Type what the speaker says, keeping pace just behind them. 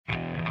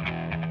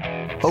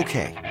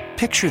Okay,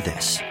 picture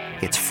this.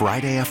 It's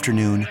Friday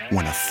afternoon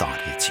when a thought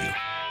hits you.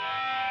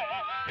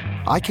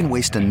 I can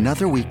waste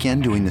another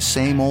weekend doing the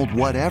same old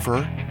whatever,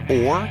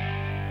 or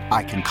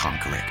I can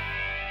conquer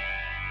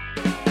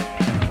it.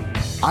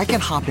 I can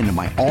hop into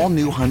my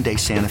all-new Hyundai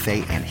Santa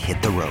Fe and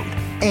hit the road.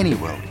 Any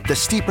road. The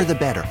steeper, the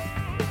better.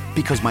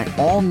 Because my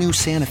all-new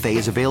Santa Fe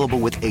is available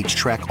with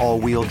H-Track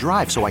all-wheel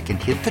drive, so I can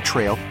hit the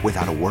trail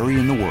without a worry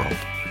in the world.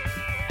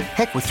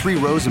 Heck, with 3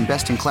 rows and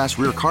best-in-class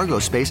rear cargo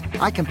space,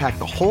 I can pack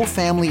the whole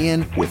family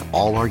in with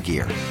all our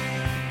gear.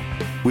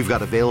 We've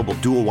got available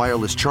dual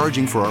wireless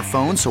charging for our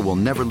phones, so we'll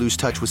never lose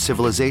touch with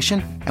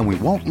civilization, and we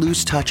won't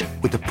lose touch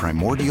with the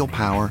primordial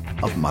power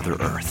of Mother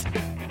Earth.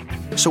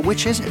 So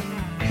which is it?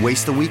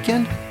 Waste the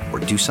weekend or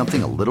do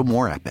something a little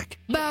more epic?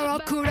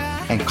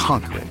 And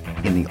conquer it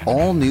in the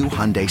all-new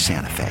Hyundai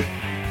Santa Fe.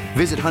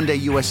 Visit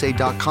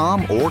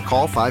HyundaiUSA.com or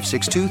call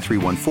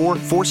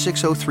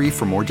 562-314-4603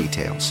 for more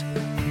details.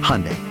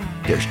 Hyundai,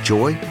 there's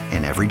joy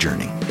in every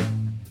journey.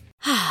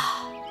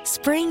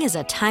 Spring is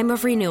a time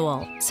of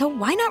renewal, so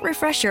why not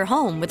refresh your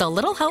home with a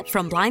little help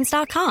from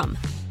Blinds.com?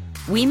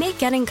 We make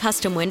getting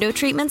custom window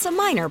treatments a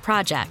minor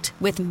project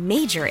with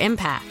major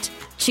impact.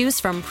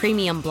 Choose from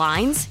premium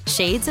blinds,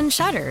 shades, and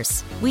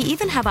shutters. We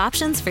even have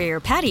options for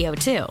your patio,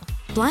 too.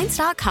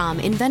 Blinds.com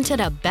invented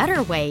a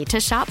better way to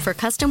shop for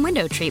custom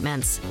window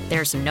treatments.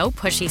 There's no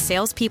pushy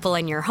salespeople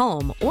in your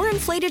home or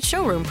inflated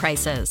showroom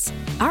prices.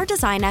 Our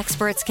design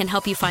experts can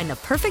help you find the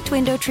perfect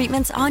window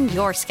treatments on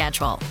your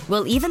schedule.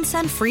 We'll even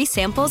send free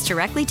samples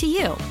directly to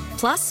you.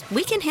 Plus,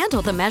 we can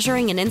handle the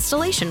measuring and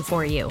installation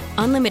for you.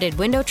 Unlimited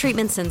window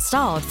treatments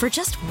installed for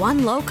just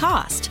one low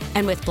cost.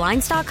 And with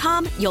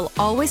Blinds.com, you'll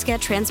always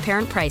get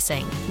transparent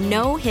pricing.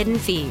 No hidden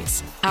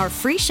fees. Our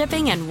free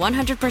shipping and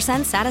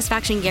 100%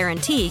 satisfaction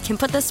guarantee can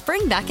put the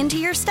spring back into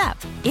your step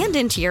and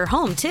into your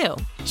home, too.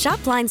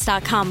 Shop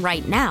Blinds.com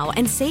right now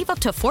and save up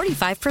to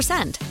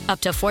 45%.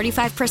 Up to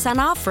 45%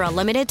 off for a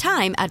limited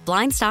time at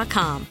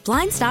Blinds.com.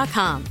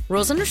 Blinds.com.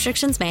 Rules and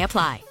restrictions may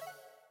apply.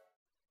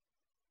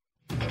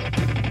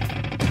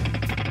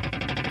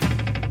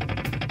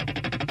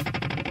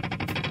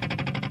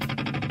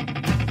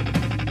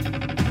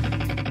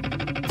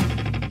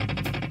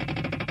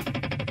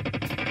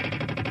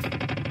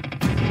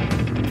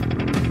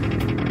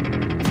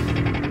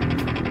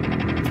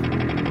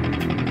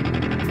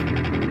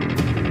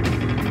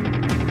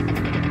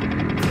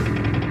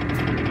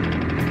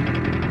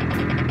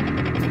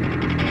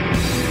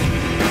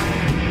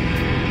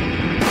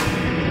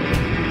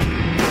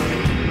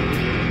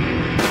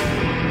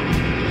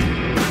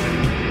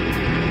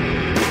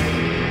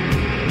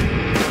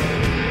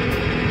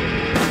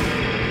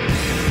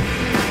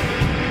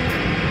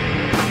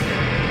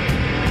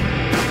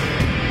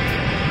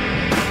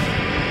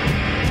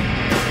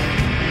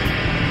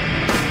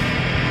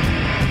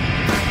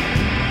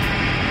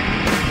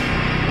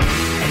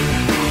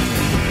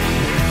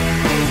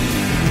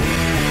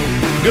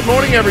 Good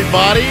morning,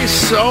 everybody.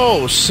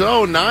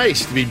 So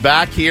nice to be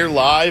back here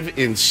live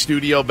in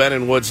studio. Ben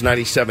and Woods,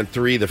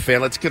 97.3 The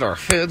Fan. Let's get our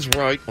heads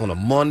right on a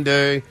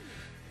Monday.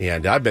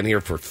 And I've been here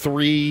for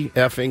 3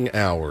 effing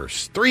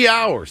hours. 3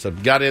 hours.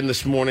 I've got in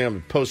this morning.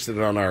 I've posted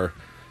it on our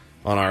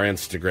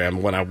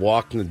Instagram when I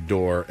walked in the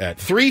door at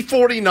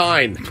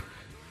 3:49.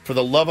 For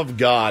the love of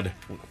God.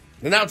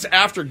 And that's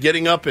after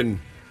getting up and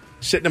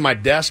sitting at my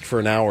desk for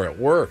an hour at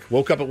work.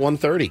 Woke up at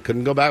 1:30.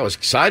 Couldn't go back. I was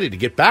excited to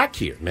get back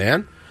here,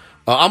 man.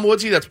 I'm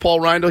Woodsy. That's Paul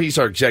Reindl. He's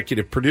our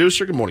executive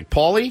producer. Good morning,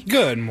 Paulie.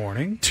 Good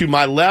morning. To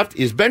my left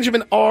is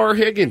Benjamin R.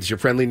 Higgins, your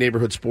friendly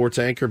neighborhood sports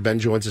anchor. Ben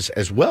joins us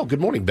as well. Good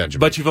morning,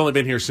 Benjamin. But you've only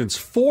been here since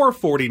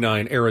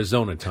 4:49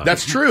 Arizona time.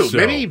 That's true. So.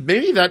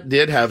 Maybe that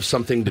did have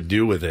something to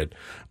do with it.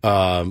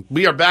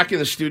 We are back in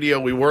the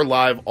studio. We were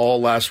live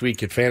all last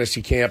week at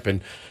Fantasy Camp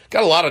and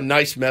got a lot of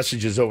nice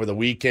messages over the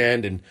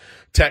weekend and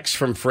texts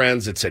from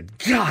friends that said,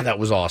 God, that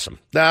was awesome.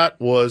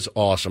 That was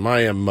awesome.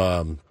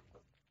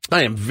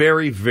 I am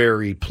very,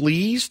 very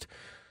pleased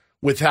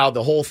with how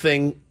the whole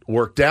thing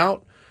worked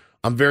out.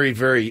 I'm very,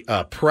 very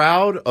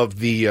proud of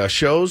the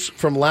shows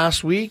from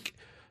last week.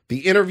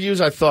 The interviews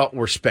I thought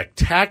were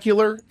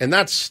spectacular, and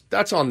that's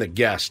on the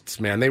guests,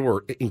 man. They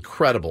were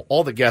incredible.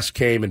 All the guests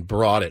came and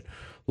brought it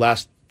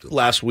last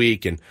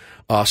week, and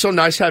so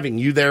nice having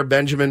you there,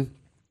 Benjamin.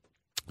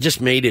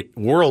 Just made it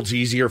worlds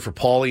easier for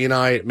Paulie and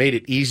I. It made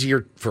it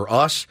easier for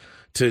us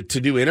to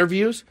do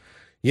interviews.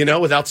 You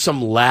know, without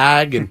some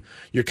lag, and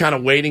you're kind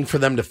of waiting for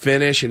them to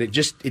finish, and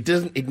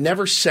it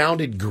never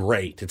sounded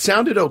great. It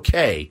sounded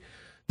okay.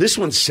 This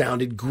one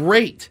sounded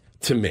great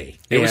to me.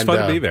 It was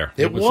fun to be there.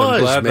 It was, I'm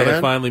glad man. that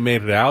I finally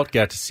made it out.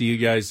 Got to see you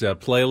guys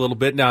play a little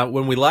bit. Now,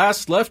 when we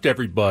last left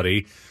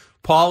everybody,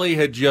 Paulie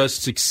had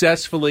just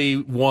successfully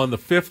won the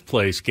 5th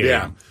place game.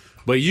 Yeah.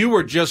 But you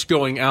were just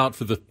going out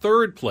for the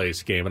 3rd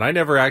place game, and I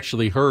never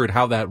actually heard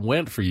how that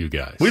went for you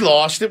guys. We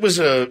lost. It was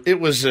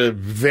a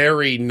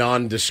very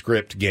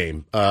nondescript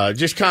game.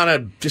 Just kind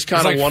of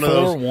like one of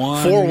those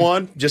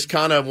 4-1. Just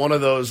kind of one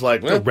of those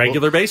like a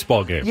regular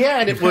baseball game.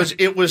 Yeah, and it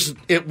was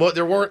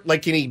there weren't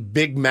like any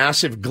big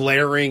massive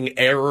glaring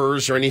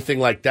errors or anything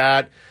like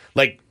that.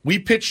 Like we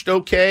pitched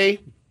okay,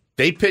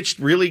 They pitched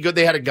really good.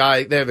 They had a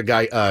guy. They have a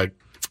guy.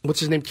 What's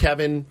his name?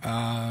 Kevin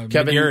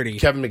McGarity.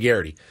 Kevin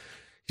McGarity.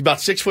 He's about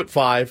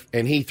 6'5",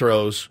 and he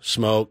throws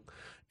smoke,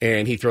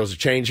 and he throws a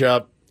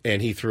changeup,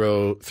 and he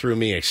threw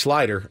me a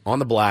slider on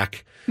the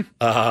black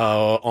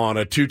on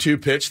a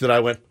 2-2 pitch that I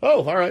went,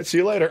 oh, all right, see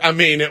you later. I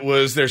mean,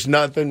 there's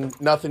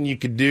nothing you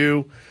could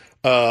do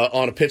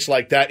on a pitch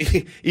like that.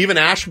 Even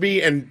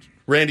Ashby and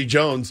Randy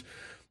Jones,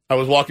 I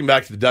was walking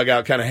back to the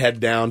dugout, kind of head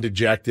down,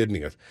 dejected, and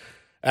he goes,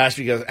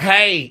 Ashby goes,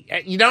 hey,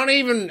 you don't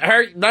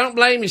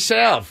blame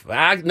yourself.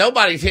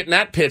 Nobody's hitting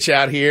that pitch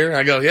out here.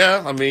 I go,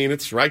 yeah, I mean,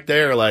 it's right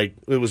there. Like,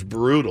 it was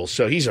brutal.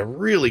 So he's a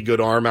really good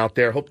arm out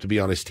there. Hope to be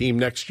on his team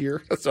next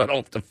year so I don't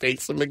have to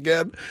face him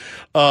again.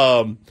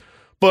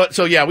 But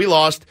so, yeah, we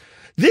lost.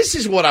 This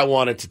is what I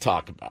wanted to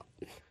talk about.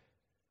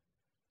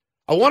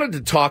 I wanted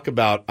to talk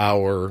about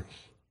our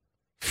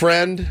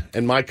friend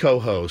and my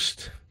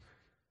co-host,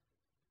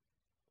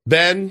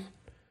 Ben,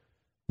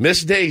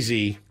 Miss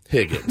Daisy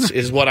Higgins,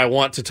 is what I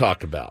want to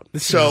talk about.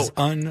 This is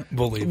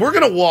unbelievable. We're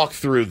going to walk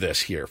through this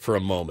here for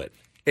a moment,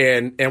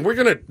 and we're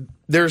going to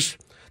there's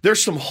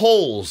some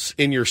holes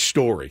in your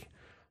story,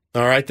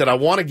 all right, that I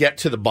want to get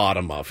to the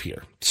bottom of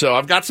here. So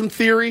I've got some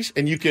theories,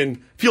 and you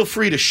can feel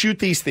free to shoot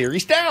these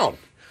theories down.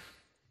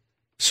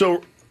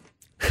 So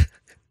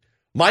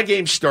my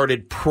game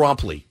started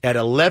promptly at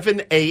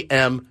 11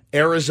 a.m.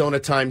 Arizona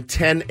time,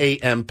 10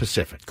 a.m.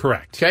 Pacific.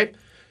 Correct. Okay?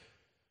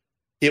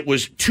 It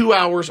was 2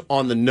 hours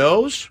on the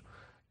nose.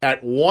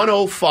 At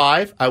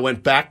 1:05, I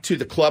went back to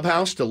the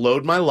clubhouse to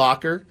load my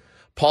locker.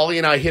 Paulie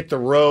and I hit the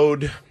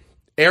road.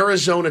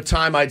 Arizona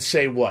time, I'd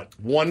say what,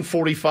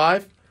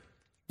 1:45?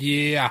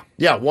 Yeah.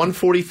 Yeah,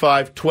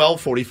 1:45,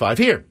 12:45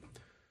 here.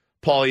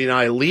 Paulie and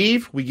I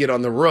leave. We get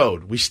on the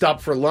road. We stop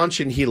for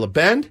lunch in Gila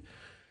Bend.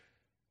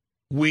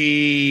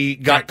 We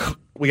got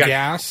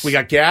gas. We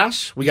got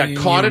gas. We got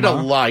caught at a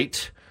Yuma.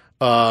 light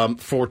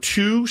for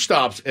 2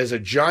 stops as a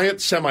giant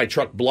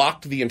semi-truck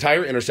blocked the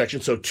entire intersection.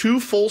 So 2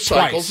 full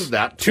cycles Twice. of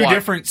that. Two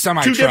different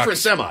semi-trucks. 2 different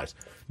semis.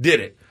 Did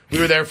it. We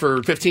were there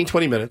for 15,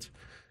 20 minutes.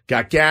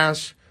 Got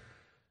gas.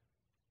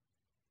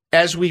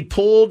 As we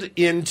pulled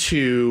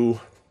into,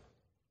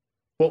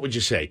 what would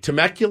you say,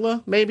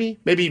 Temecula, maybe?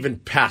 Maybe even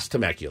past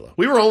Temecula.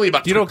 We were only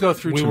about... You don't go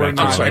through We were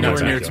Temecula. not sorry, not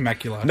anywhere near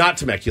Temecula. Temecula. Not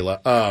Temecula.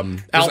 It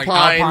was Alpine. like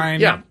Alpine.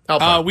 Yeah,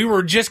 Alpine. We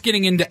were just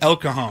getting into El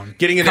Cajon.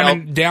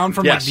 Coming down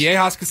from Yes. like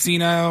Viejas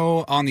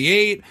Casino on the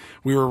 8.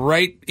 We were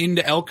right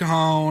into El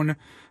Cajon,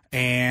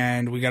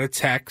 and we got a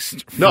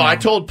text. No, I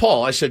told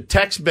Paul, I said,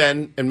 text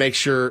Ben and make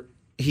sure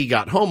he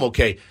got home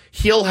okay.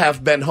 He'll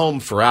have been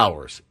home for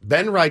hours.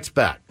 Ben writes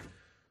back,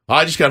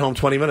 I just got home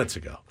 20 minutes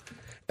ago.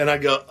 And I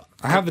go...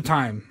 I have the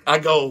time. I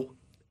go,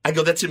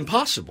 that's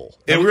impossible.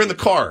 And we were in the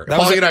car. That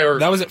was Paulie and I are...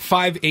 That was at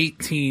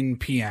 5:18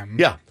 p.m.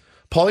 Yeah.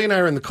 Paulie and I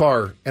are in the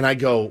car, and I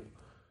go,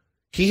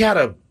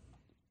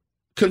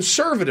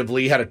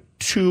 conservatively had a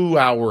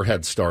 2-hour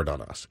head start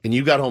on us. And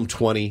you got home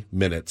 20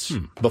 minutes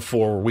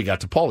before we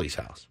got to Paulie's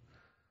house.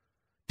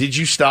 Did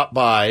you stop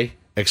by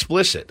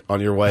Explicit on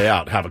your way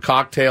out? Have a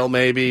cocktail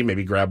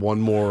maybe grab one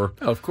more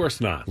No, of course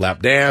not.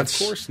 lap dance?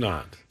 Of course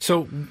not.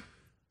 So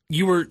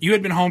you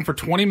had been home for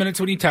 20 minutes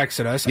when you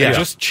texted us. Yeah. I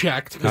just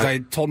checked because I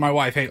told my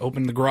wife, hey,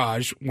 open the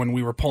garage when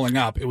we were pulling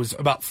up. It was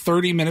about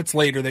 30 minutes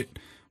later that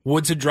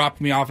Woods had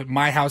dropped me off at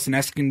my house in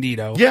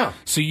Escondido. Yeah.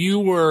 So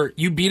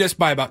you beat us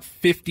by about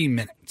 50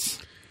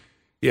 minutes.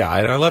 Yeah,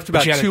 I left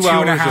about you had a 2 2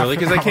 and a hours half early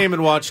because I hour. came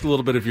and watched a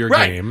little bit of your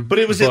Right. game. But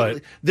it was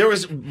there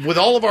was, with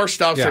all of our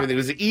stops Yeah. and everything, it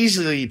was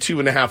easily a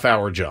 2.5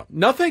 hour jump.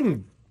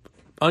 Nothing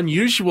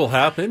unusual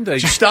happened.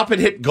 Did you stop and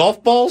hit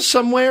golf balls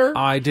somewhere?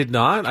 I did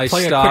not. I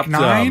Play stopped. a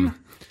quick 9?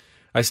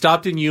 I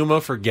stopped in Yuma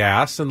for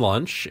gas and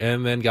lunch,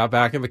 and then got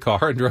back in the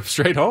car and drove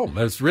straight home.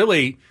 It was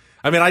really.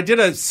 I mean, I did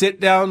a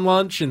sit-down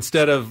lunch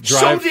instead of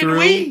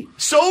drive-through.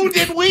 So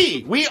did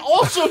we. We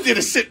also did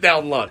a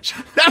sit-down lunch.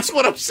 That's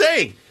what I'm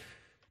saying.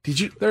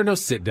 Did you? There are no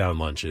sit-down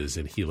lunches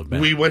in Gila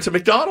Bend. We went to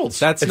McDonald's.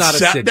 That's and not a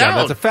sat sit-down. down.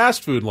 That's a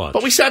fast food lunch.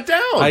 But we sat down.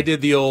 I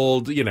did the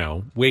old,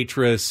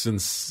 waitress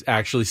and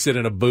actually sit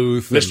in a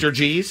booth. and- Mr.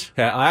 G's.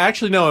 I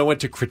actually know I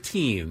went to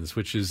Cretines,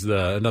 which is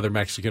another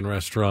Mexican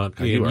restaurant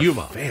in You are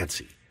Yuma.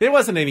 fancy. It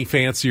wasn't any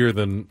fancier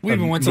than We a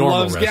even went to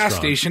normal Love's gas restaurant.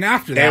 station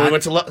after that. And we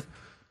went to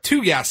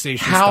 2 gas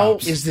station How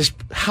stops. is this?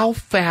 How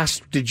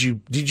fast did you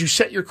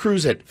set your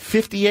cruise at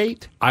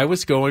 58? I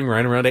was going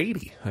right around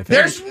 80. I think.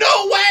 There's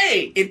no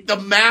way. The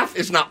math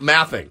is not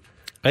mathing.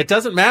 It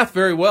doesn't math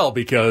very well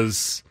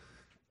because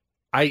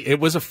it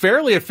was a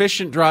fairly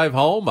efficient drive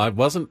home. I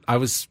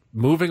was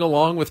moving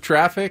along with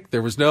traffic.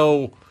 There was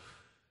no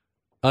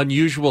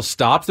unusual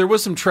stops. There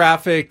was some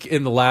traffic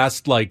in the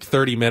last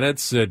 30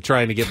 minutes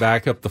trying to get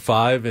back up the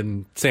 5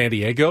 in San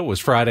Diego. It was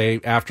Friday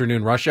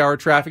afternoon rush hour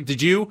traffic.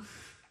 Did you?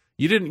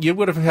 You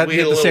would have had to We hit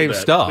hit a the little same bit.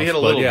 stuff. We hit a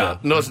but little yeah.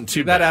 bit. No, it wasn't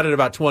too That bad. added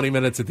about 20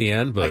 minutes at the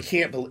end. I But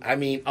can't believe. I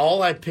mean,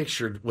 all I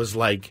pictured was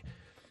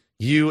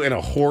you in a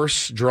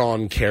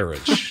horse-drawn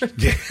carriage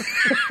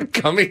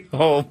coming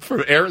home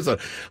from Arizona.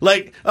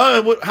 Like,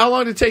 how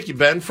long did it take you,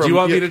 Ben? Do you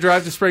want me to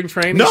drive to spring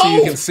training No, so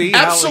you can see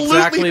absolutely.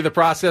 how exactly the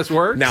process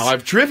works? Now,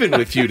 I've driven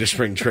with you to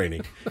spring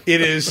training.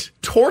 It is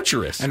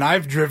torturous. And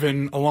I've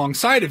driven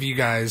alongside of you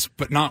guys,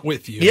 but not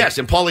with you. Yes,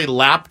 and Paulie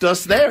lapped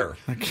us there.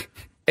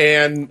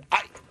 And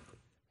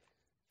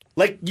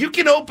you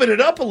can open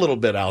it up a little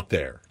bit out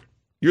there.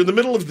 You're in the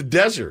middle of the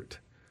desert.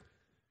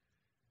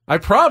 I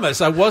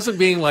promise I wasn't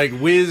being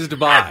whizzed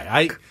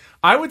by.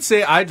 I would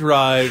say I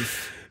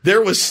drive.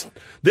 There was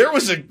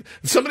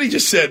somebody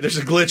just said there's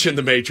a glitch in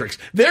the Matrix.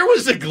 There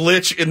was a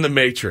glitch in the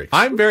Matrix.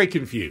 I'm very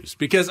confused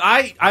because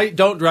I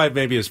don't drive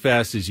maybe as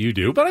fast as you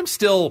do, but I'm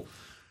still,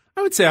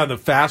 I would say, on the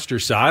faster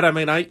side. I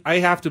mean, I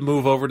have to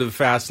move over to the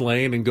fast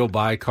lane and go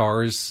by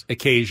cars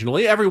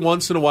occasionally. Every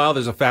once in a while,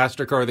 there's a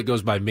faster car that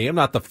goes by me. I'm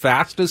not the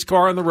fastest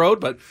car on the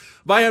road, but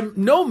by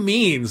no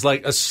means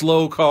a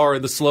slow car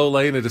in the slow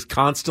lane that is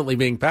constantly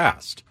being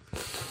passed.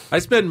 I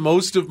spend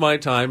most of my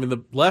time in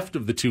the left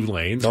of the two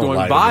lanes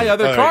going by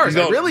other cars.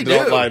 I really do.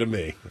 Don't lie to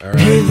me. All right?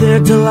 Hey there,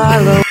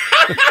 Delilah.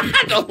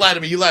 Don't lie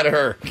to me. You lie to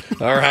her.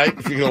 All right?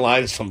 If you're going to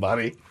lie to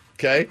somebody,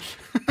 okay?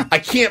 I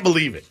can't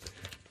believe it.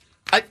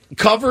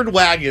 Covered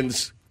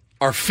wagons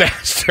are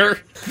faster.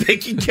 They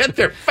can get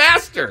there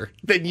faster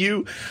than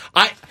you.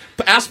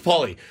 Ask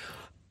Paulie.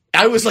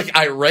 I was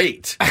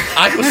irate.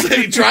 I was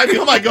driving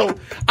home. I go,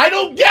 I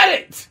don't get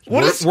it.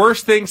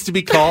 Worse things to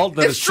be called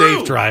than a true.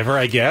 safe driver,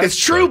 I guess. It's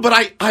true,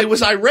 but I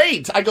was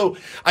irate. I go,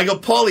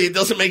 Paulie, it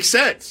doesn't make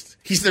sense.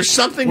 There's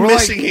something We're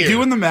missing here.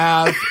 Doing the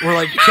math.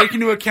 We're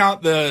taking into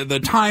account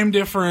the time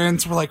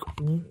difference. We're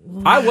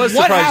I was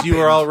surprised happened? you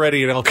were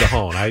already in El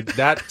Cajon.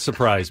 That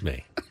surprised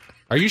me.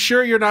 Are you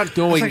sure you're not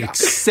going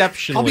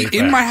exceptionally I'll be fast?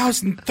 in my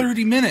house in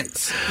 30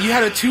 minutes. You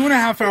had a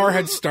 2.5-hour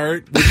head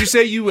start. Would you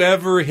say you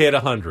ever hit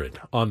 100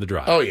 on the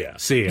drive? Oh, yeah.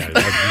 See, I've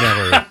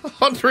never.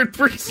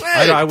 100%.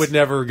 I would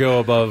never go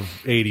above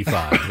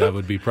 85. That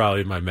would be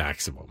probably my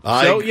maximum.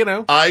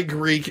 I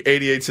Greek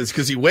 88 says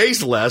because he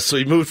weighs less, so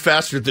he moved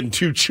faster than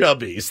two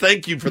chubbies.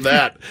 Thank you for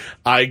that.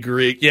 I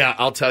Greek. Yeah,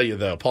 I'll tell you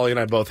though. Paulie and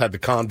I both had the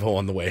convo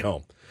on the way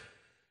home.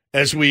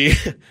 As we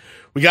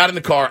got in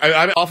the car,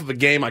 I'm off of a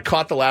game. I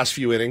caught the last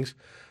few innings,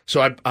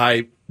 so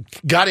I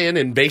got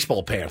in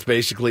baseball pants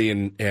basically,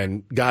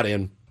 and got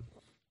in.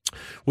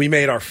 We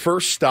made our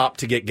first stop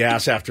to get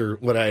gas after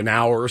an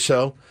hour or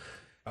so.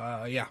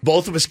 Yeah.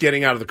 Both of us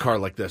getting out of the car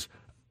like this.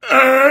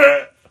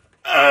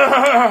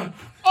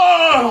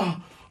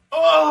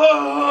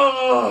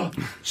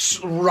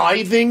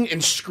 Writhing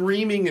and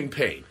screaming in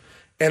pain.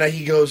 And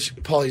he goes,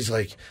 Paulie's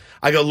like,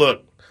 I go,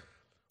 look,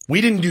 we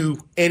didn't do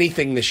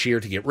anything this year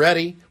to get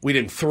ready. We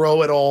didn't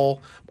throw at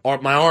all.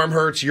 My arm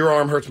hurts. Your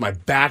arm hurts. My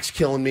back's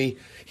killing me.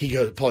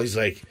 Paulie's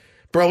like,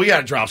 bro, we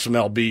got to drop some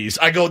LBs.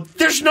 I go,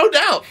 there's no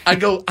doubt. I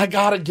go, I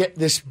got to get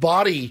this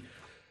body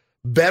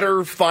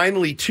better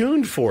finely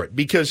tuned for it,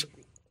 because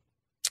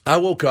I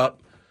woke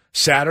up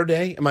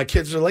Saturday and my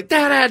kids are like,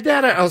 Dada,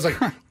 Dada. I was like,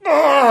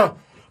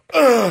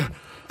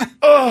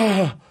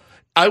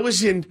 I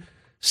was in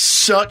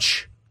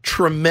such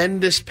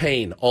tremendous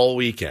pain all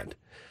weekend.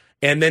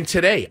 And then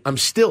today, I'm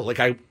still,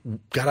 I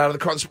got out of the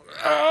car.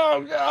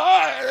 Oh,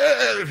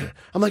 God.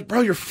 I'm like,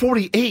 bro, you're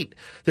 48.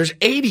 There's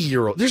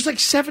 80-year-olds. There's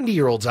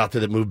 70-year-olds out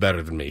there that move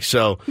better than me.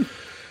 So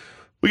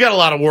we got a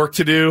lot of work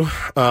to do.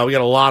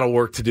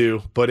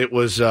 But it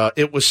was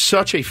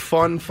such a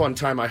fun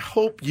time. I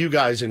hope you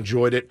guys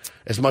enjoyed it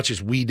as much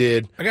as we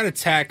did. I got a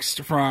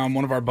text from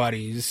one of our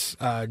buddies,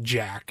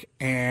 Jack,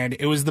 and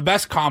it was the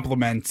best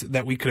compliment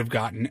that we could have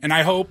gotten. And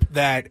I hope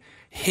that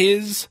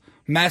his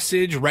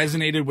message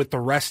resonated with the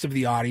rest of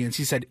the audience.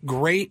 He said,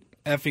 great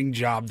effing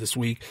job this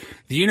week.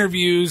 The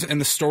interviews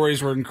and the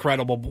stories were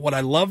incredible. But what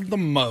I loved the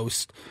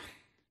most,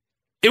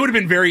 it would have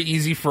been very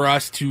easy for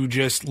us to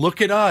just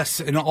look at us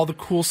and all the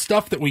cool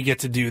stuff that we get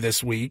to do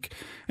this week.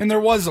 And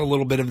there was a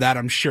little bit of that,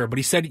 I'm sure. But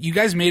he said, you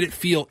guys made it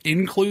feel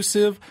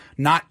inclusive,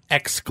 not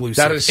exclusive.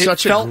 That is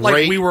such a It felt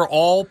great... like we were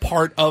all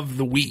part of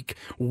the week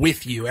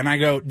with you. And I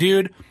go,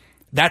 dude,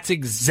 that's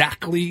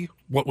exactly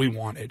what we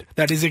wanted.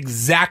 That is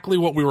exactly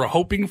what we were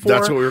hoping for.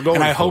 That's what we were going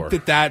for. And I hope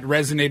that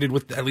resonated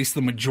with at least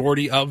the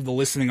majority of the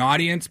listening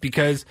audience,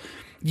 because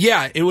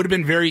yeah, it would have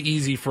been very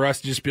easy for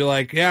us to just be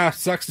like, yeah,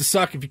 sucks to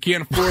suck if you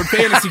can't afford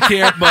fantasy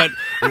camp, but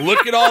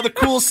look at all the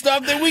cool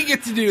stuff that we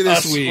get to do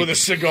this week. With a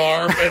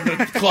cigar in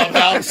the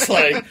clubhouse.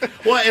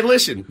 And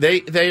listen,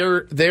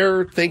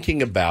 they're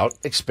thinking about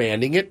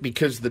expanding it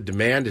because the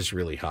demand is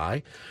really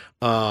high.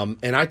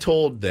 And I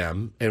told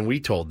them, and we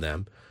told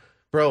them,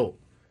 bro,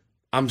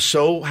 I'm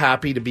so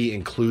happy to be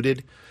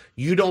included.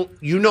 You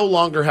no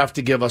longer have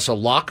to give us a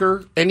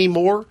locker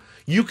anymore.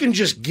 You can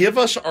just give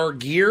us our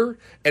gear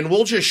and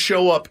we'll just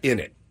show up in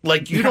it.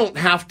 You don't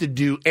have to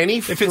do any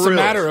frills. If it's a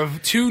matter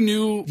of two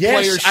new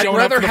players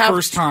showing up for the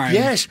first time.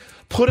 Yes,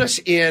 put us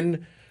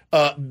in,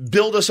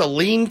 build us a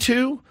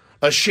lean-to,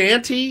 a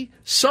shanty,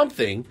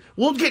 something.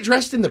 We'll get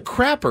dressed in the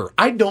crapper.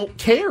 I don't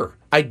care.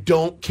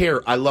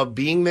 I love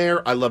being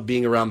there. I love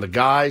being around the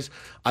guys.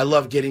 I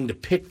love getting to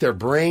pick their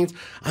brains.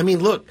 I mean,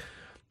 look,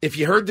 if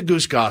you heard the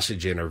Goose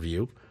Gossage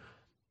interview,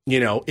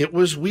 it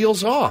was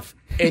wheels off.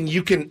 And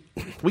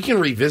we can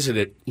revisit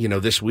it,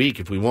 this week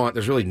if we want.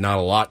 There's really not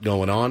a lot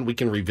going on. We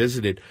can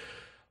revisit it.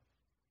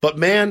 But,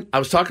 man, I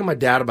was talking to my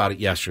dad about it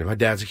yesterday. My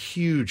dad's a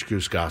huge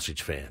Goose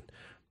Gossage fan.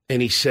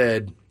 And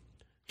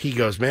he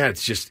goes, man,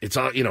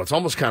 it's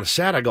almost kind of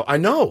sad. I go, I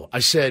know. I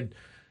said,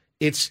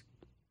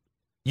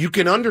 you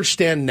can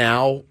understand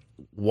now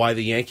why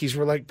the Yankees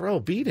were like, bro,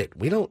 beat it.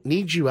 We don't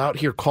need you out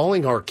here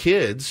calling our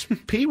kids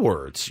P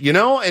words,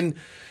 and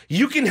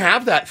you can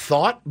have that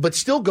thought, but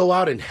still go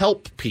out and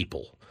help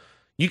people.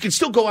 You can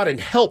still go out and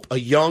help a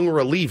young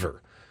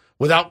reliever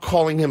without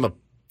calling him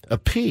a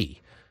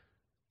P.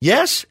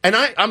 Yes, and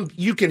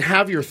you can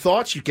have your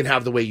thoughts, you can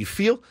have the way you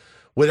feel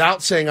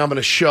without saying I'm going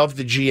to shove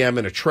the GM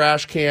in a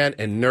trash can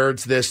and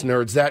nerds this,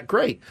 nerds that.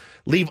 Great.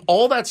 Leave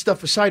all that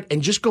stuff aside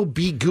and just go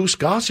be Goose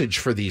Gossage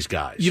for these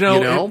guys.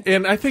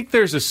 And I think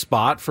there's a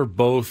spot for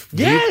both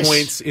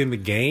viewpoints in the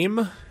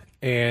game.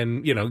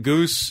 And,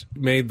 Goose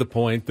made the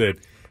point that,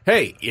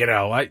 hey,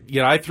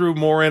 I threw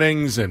more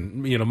innings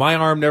and, my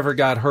arm never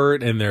got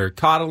hurt and they're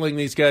coddling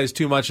these guys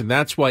too much and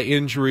that's why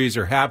injuries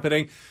are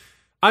happening.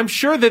 I'm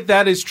sure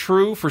that is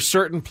true for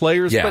certain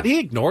players, but he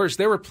ignores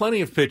there were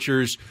plenty of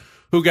pitchers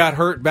who got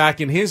hurt back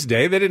in his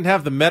day. They didn't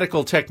have the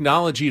medical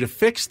technology to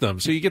fix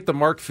them. So you get the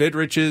Mark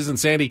Fidriches and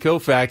Sandy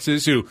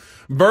Koufaxes who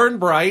burn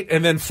bright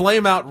and then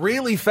flame out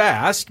really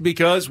fast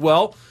because,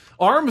 well,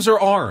 arms are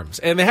arms,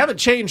 and they haven't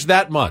changed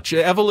that much.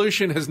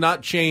 Evolution has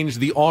not changed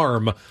the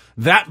arm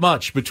that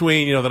much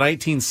between, the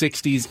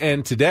 1960s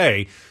and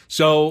today.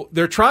 So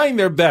they're trying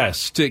their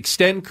best to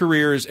extend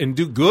careers and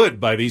do good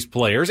by these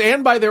players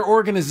and by their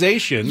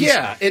organizations.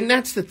 Yeah, and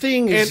that's the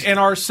thing. And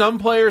are some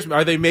players,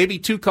 are they maybe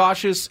too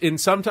cautious in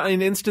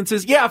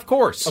instances? Yeah, of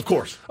course.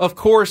 Of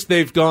course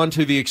they've gone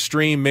to the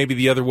extreme, maybe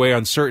the other way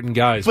on certain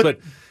guys. But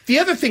the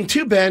other thing,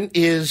 too, Ben,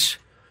 is...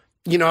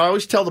 I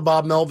always tell the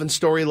Bob Melvin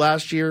story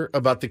last year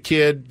about the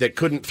kid that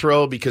couldn't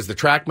throw because the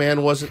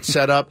TrackMan wasn't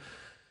set up.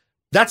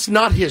 That's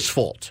not his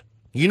fault.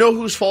 You know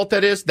whose fault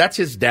that is? That's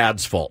his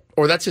dad's fault,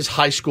 or that's his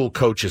high school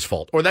coach's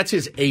fault, or that's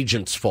his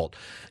agent's fault.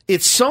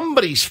 It's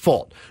somebody's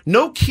fault.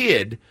 No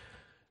kid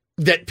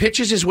that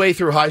pitches his way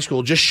through high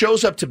school just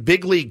shows up to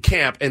big league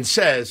camp and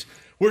says,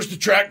 "Where's the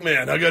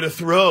TrackMan? I got to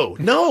throw."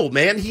 No,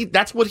 man,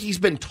 that's what he's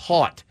been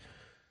taught.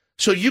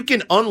 So you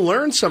can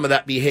unlearn some of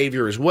that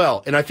behavior as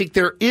well. And I think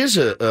there is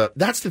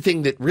that's the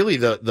thing that really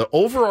the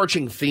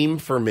overarching theme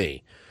for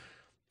me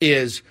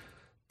is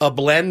a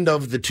blend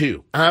of the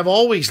two. I've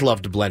always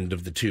loved a blend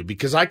of the two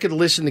because I could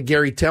listen to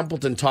Gary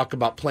Templeton talk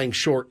about playing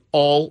short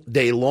all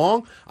day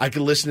long. I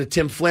could listen to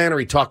Tim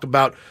Flannery talk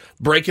about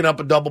breaking up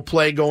a double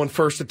play, going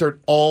first to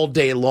third all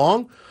day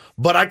long.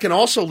 But I can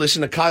also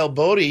listen to Kyle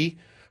Bodie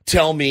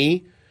tell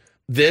me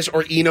this,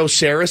 or Eno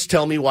Saris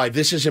tell me why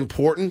this is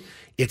important.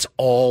 It's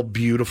all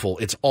beautiful.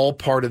 It's all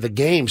part of the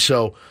game.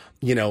 So,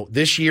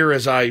 this year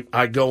as I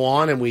go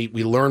on and we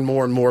learn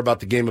more and more about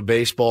the game of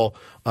baseball,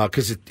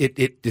 because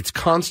it's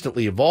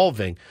constantly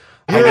evolving.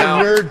 You're a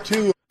nerd,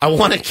 too. I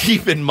want to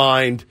keep in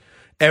mind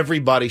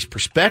everybody's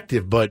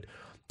perspective, but,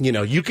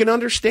 you can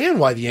understand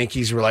why the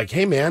Yankees were like,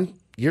 hey, man,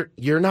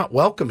 you're not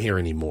welcome here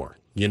anymore.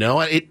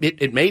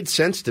 It made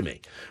sense to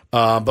me.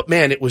 But,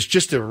 man, it was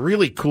just a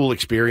really cool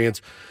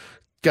experience.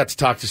 Got to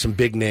talk to some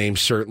big names,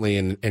 certainly,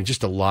 and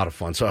just a lot of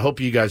fun. So I hope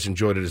you guys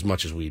enjoyed it as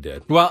much as we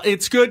did. Well,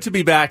 it's good to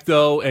be back,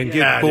 though, and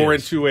get more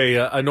into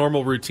a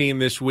normal routine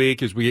this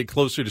week as we get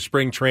closer to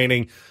spring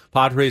training.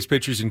 Padres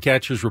pitchers and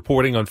catchers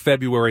reporting on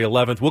February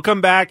 11th. We'll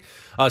come back,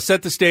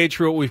 set the stage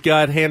for what we've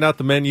got, hand out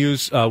the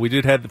menus. We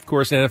did have, of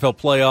course, NFL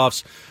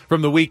playoffs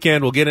from the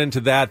weekend. We'll get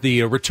into that.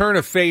 The return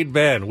of Fade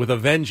Ben with a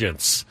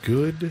vengeance.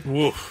 Good.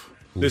 Woof.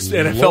 This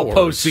NFL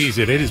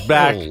postseason, it is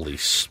back,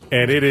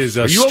 and it is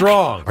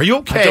strong. Are you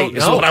okay?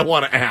 Is what I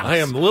want to ask. I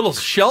am a little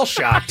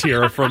shell-shocked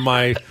here from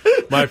my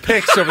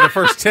picks over the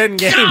first 10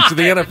 games of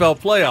the NFL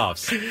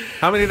playoffs.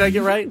 How many did I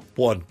get right?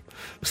 One.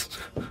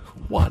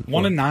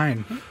 1 and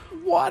 9.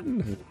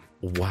 1.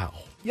 Wow.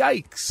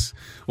 Yikes.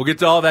 We'll get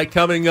to all that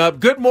coming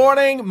up. Good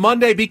morning.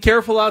 Monday. Be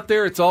careful out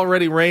there. It's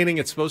already raining.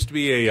 It's supposed to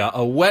be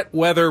a wet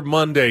weather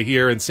Monday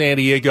here in San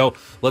Diego.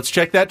 Let's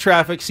check that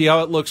traffic, see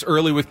how it looks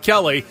early with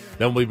Kelly.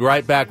 Then we'll be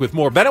right back with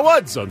more Bennett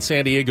Woods on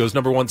San Diego's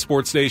 #1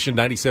 sports station,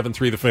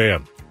 97.3 The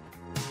Fan.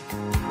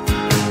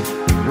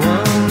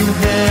 One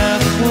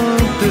half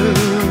won't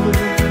do.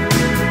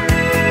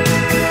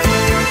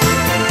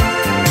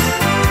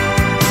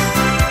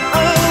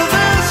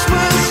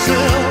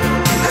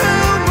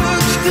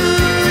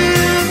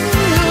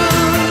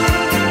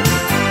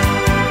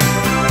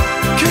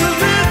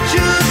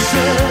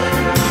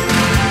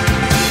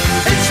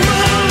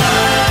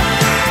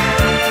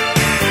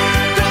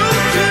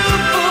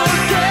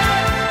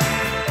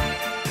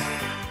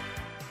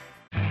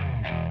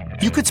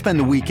 You could spend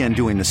the weekend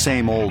doing the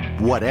same old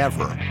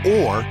whatever,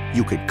 or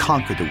you could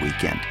conquer the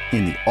weekend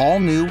in the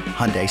all-new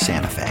Hyundai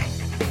Santa Fe.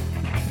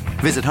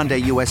 Visit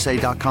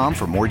HyundaiUSA.com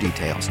for more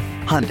details.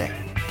 Hyundai,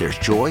 there's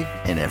joy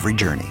in every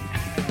journey.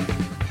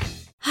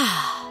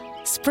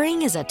 Spring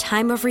Spring is a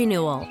time of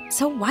renewal,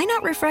 so why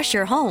not refresh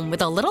your home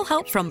with a little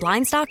help from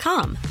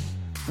Blinds.com?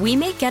 We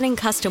make getting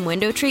custom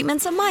window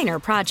treatments a minor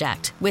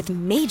project with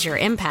major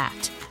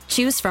impact.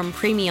 Choose from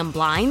premium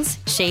blinds,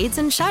 shades,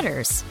 and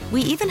shutters.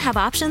 We even have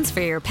options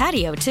for your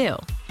patio, too.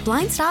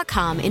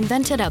 Blinds.com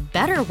invented a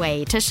better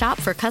way to shop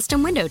for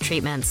custom window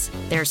treatments.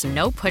 There's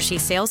no pushy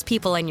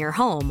salespeople in your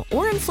home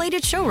or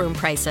inflated showroom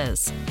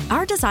prices.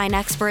 Our design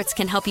experts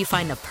can help you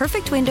find the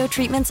perfect window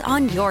treatments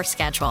on your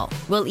schedule.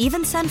 We'll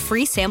even send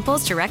free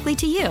samples directly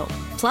to you.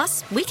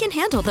 Plus, we can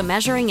handle the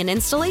measuring and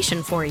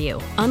installation for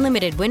you.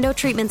 Unlimited window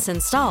treatments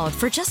installed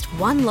for just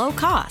one low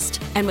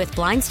cost. And with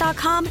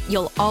Blinds.com,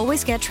 you'll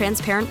always get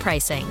transparent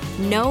pricing.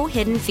 No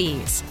hidden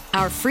fees.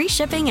 Our free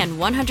shipping and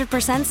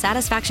 100%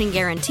 satisfaction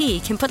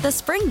guarantee can put the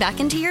spring back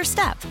into your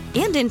step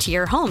and into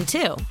your home,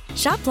 too.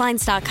 Shop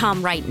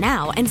Blinds.com right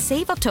now and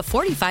save up to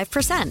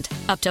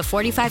 45%. Up to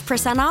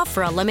 45% off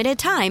for a limited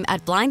time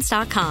at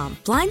Blinds.com.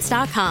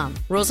 Blinds.com.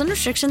 Rules and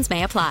restrictions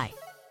may apply.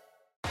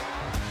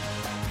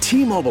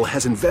 T-Mobile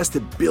has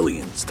invested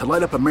billions to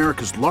light up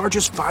America's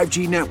largest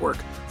 5G network,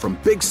 from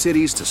big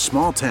cities to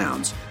small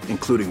towns,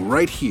 including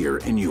right here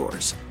in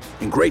yours.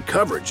 And great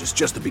coverage is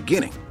just the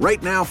beginning.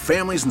 Right now,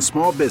 families and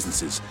small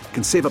businesses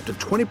can save up to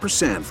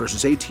 20%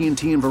 versus AT&T and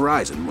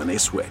Verizon when they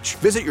switch.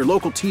 Visit your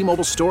local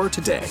T-Mobile store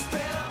today.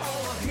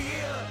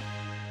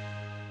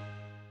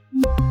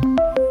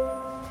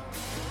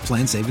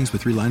 Plan savings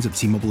with 3 lines of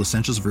T-Mobile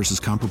Essentials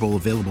versus comparable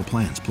available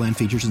plans. Plan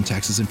features and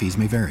taxes and fees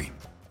may vary.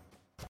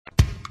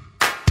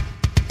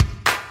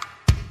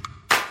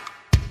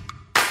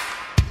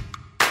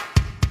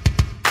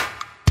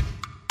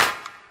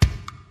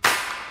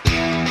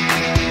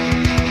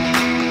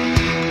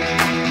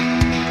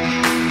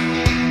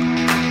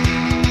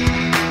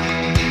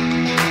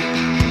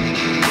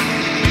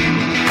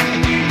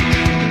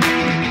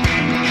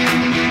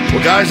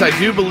 Guys, I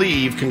do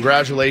believe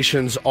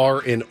congratulations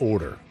are in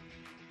order.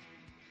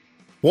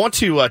 Want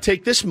to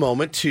take this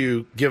moment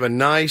to give a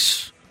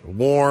nice,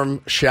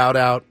 warm shout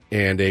out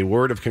and a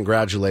word of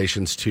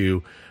congratulations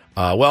to,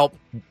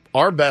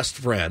 our best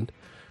friend,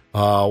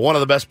 one of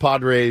the best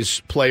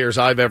Padres players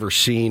I've ever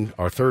seen,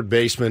 our third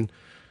baseman,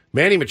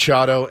 Manny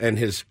Machado, and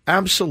his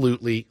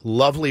absolutely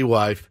lovely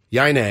wife,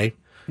 Yainey.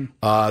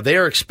 They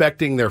are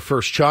expecting their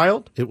first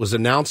child. It was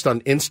announced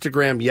on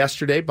Instagram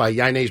yesterday by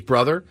Yainey's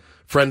brother,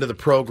 friend of the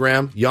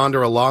program,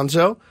 Yonder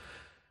Alonso,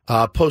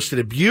 posted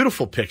a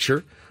beautiful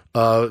picture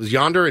of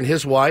Yonder and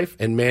his wife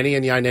and Manny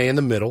and Yainey in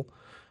the middle.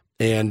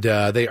 And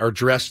they are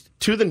dressed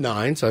to the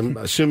nines. I'm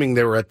assuming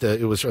they were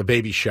it was a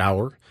baby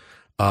shower.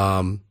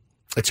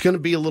 It's going to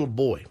be a little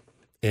boy.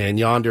 And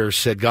Yonder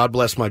said, "God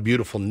bless my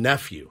beautiful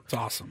nephew." It's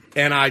awesome.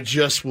 And I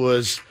just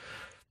was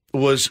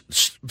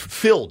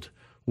filled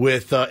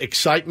with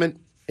excitement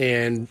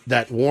and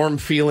that warm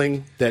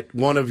feeling that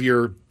one of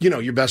your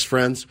best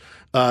friends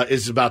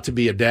is about to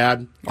be a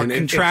dad. Our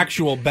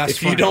contractual best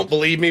friend. If you don't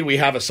believe me, we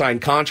have a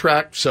signed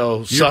contract,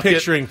 so You're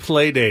picturing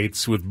play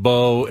dates with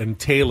Bo and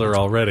Taylor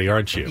already,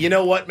 aren't you? You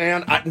know what,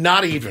 man?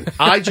 Not even.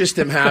 I just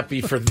am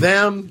happy for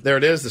them. There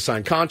it is, the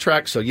signed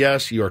contract. So,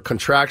 yes, you are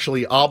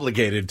contractually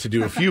obligated to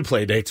do a few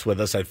play dates with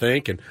us, I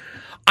think. And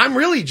I'm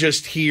really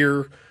just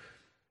here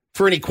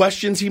for any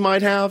questions he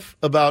might have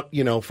about,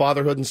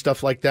 fatherhood and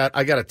stuff like that.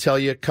 I got to tell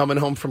you, coming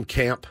home from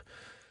camp,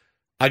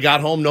 I got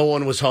home, no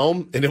one was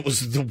home, and it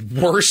was the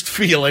worst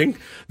feeling.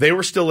 They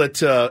were still at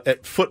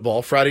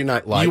football, Friday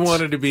Night Lights. You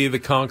wanted to be the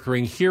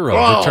conquering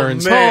hero.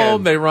 Returns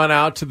home, they run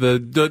out to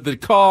the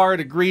car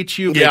to greet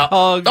you, give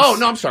hugs. Oh,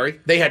 no, I'm sorry.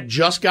 They had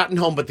just gotten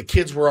home, but the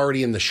kids were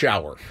already in the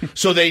shower.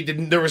 So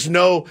there was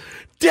no,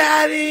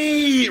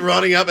 "Daddy,"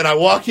 running up, and I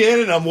walk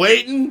in, and I'm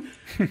waiting,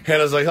 and I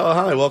was like, "Oh,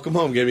 hi, welcome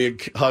home." Gave me a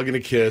hug and a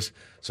kiss.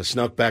 So I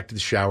snuck back to the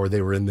shower.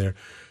 They were in there,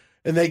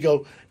 and they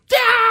go, "Dad!"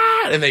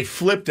 And they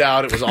flipped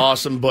out. It was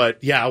awesome.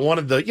 But yeah, I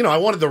wanted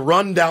to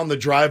run down the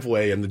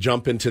driveway and to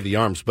jump into the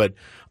arms. But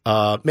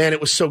man, it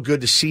was so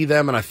good to see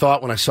them. And I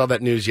thought when I saw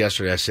that news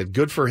yesterday, I said,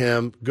 good for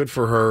him, good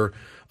for her.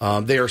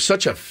 They are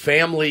such a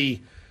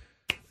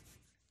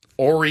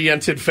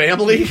family-oriented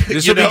family.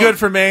 This will be good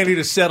for Manny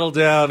to settle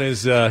down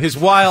his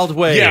wild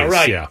ways. Yeah,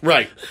 right,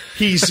 right.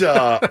 He's,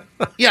 I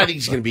think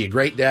he's going to be a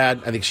great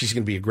dad. I think she's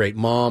going to be a great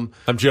mom.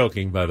 I'm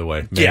joking, by the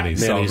way.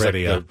 Manny's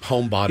already like the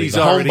homebody.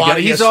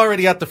 He's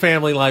already got the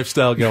family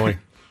lifestyle going.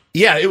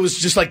 Yeah, it was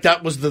just like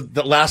that was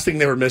the last thing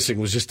they were missing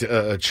was just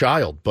a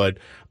child. But,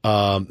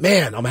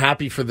 man, I'm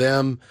happy for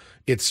them.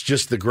 It's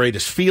just the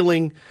greatest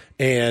feeling.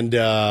 And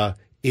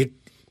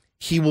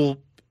he'll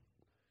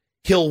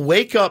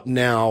wake up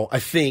now, I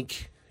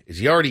think, as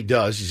he already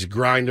does. He's a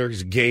grinder.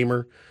 He's a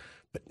gamer.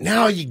 But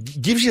now he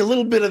gives you a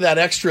little bit of that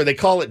extra. They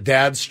call it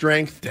dad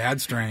strength.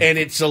 Dad strength. And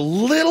it's a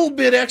little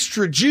bit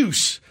extra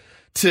juice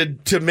to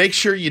make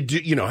sure you do,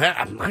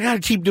 I got to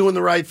keep doing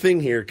the right thing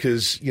here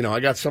because, I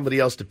got somebody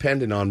else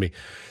dependent on me.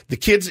 The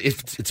kids,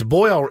 if it's a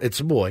boy, it's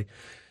a boy.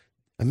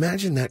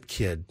 Imagine that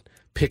kid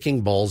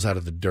picking balls out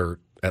of the dirt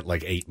at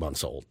like 8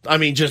 months old. I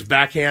mean, just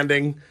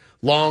backhanding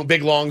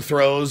big long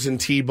throws in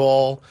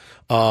T-ball.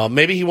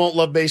 Maybe he won't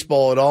love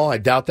baseball at all. I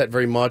doubt that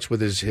very much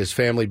with his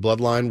family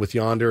bloodline with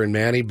Yonder and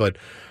Manny. But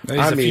He's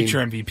a future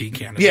MVP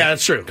candidate. Yeah,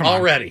 that's true.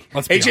 Already.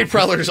 AJ honest.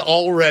 Preller's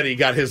already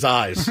got his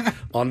eyes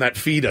on that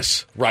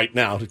fetus right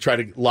now to try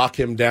to lock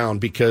him down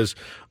because,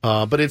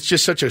 but it's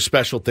just such a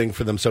special thing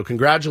for them. So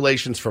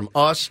congratulations from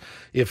us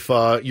if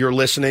you're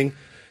listening.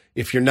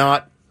 If you're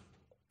not,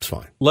 it's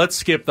fine. Let's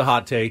skip the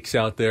hot takes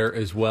out there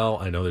as well.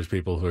 I know there's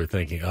people who are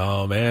thinking,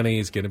 oh,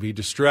 Manny's going to be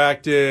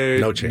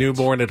distracted. No chance.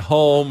 Newborn at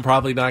home,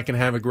 probably not going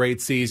to have a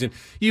great season.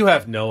 You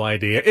have no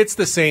idea. It's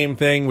the same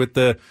thing with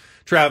the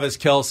Travis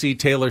Kelce,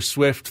 Taylor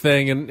Swift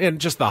thing and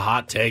just the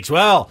hot takes.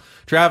 Well,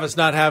 Travis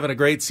not having a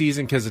great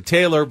season because of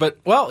Taylor, but,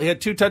 well, he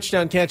had 2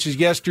 touchdown catches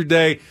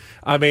yesterday.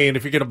 I mean,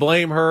 if you're going to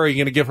blame her, are you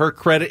going to give her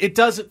credit? It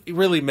doesn't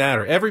really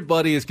matter.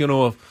 Everybody is going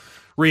to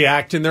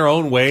react in their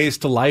own ways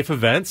to life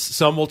events.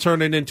 Some will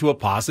turn it into a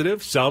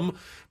positive. Some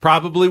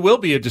probably will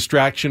be a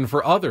distraction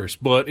for others.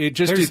 But it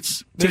just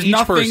there's each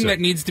nothing person that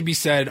needs to be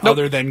said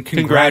other than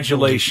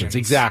congratulations.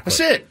 Exactly.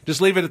 That's it.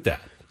 Just leave it at that.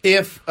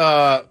 If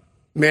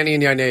Manny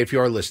and Yane, if you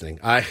are listening,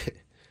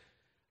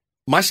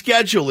 my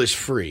schedule is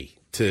free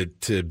to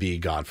be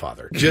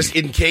Godfather. Just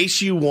in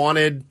case you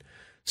wanted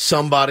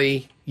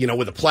somebody,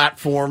 with a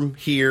platform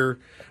here.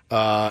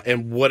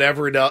 And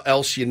whatever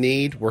else you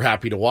need, we're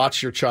happy to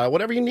watch your child.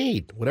 Whatever you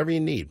need,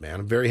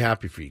 man. I'm very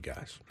happy for you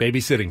guys.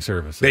 Babysitting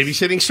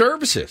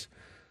services.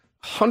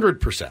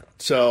 100%.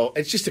 So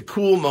it's just a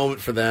cool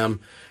moment for them.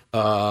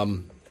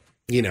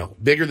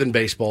 Bigger than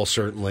baseball,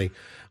 certainly.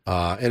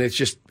 And it's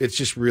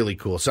just really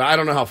cool. So I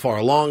don't know how far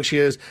along she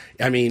is.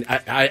 I mean,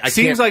 I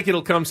seems like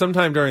it'll come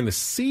sometime during the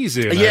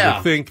season. Yeah. I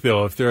would think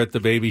though, if they're at the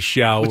baby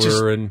shower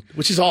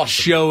which is awesome.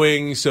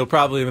 Showing, so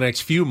probably in the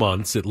next few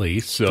months at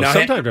least. So now,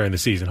 sometime during the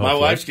season. Hopefully.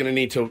 My wife's going to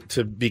need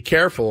to be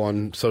careful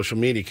on social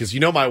media because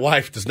my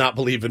wife does not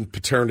believe in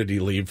paternity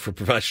leave for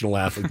professional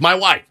athletes. My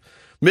wife,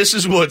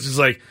 Mrs. Woods, is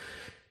like,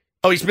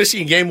 oh, he's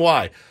missing a game.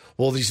 Why?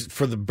 Well, he's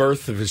for the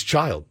birth of his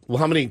child. Well,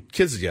 how many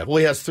kids does he have? Well,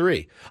 he has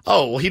 3.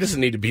 Oh, well, he doesn't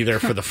need to be there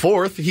for the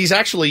 4th. He's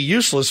actually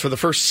useless for the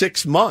first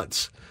 6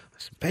 months. I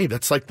said, babe,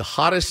 that's like the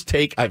hottest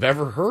take I've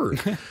ever heard.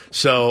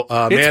 So,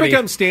 it's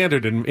become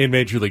standard in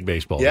Major League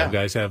Baseball. Yeah.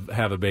 Guys have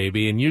a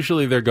baby, and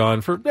usually they're gone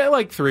for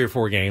like 3 or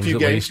 4 games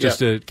at least, just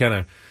to kind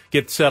of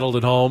get settled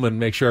at home and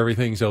make sure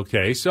everything's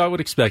okay. So I would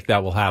expect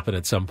that will happen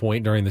at some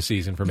point during the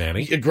season for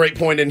Manny. A great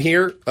point in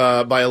here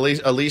by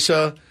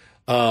Elisa.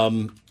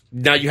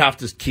 Now you have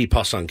to keep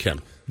Hassan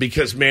Kim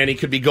because Manny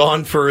could be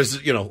gone for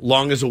as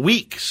long as a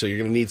week. So you're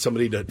going to need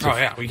somebody to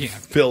we can't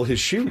fill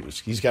his shoes.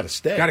 He's got to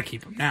stay. Got to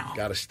keep him now.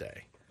 Got to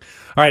stay.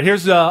 All right,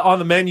 here's on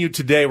the menu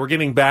today. We're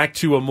getting back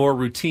to a more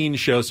routine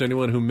show. So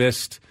anyone who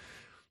missed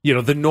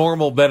the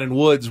normal Ben and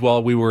Woods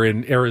while we were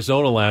in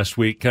Arizona last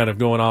week, kind of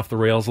going off the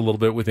rails a little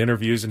bit with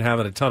interviews and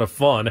having a ton of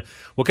fun.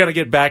 We'll kind of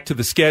get back to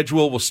the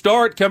schedule. We'll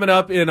start coming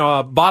up in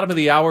bottom of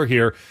the hour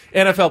here.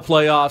 NFL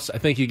playoffs. I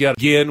think you got to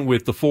begin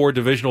with the 4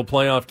 divisional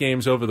playoff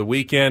games over the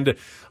weekend.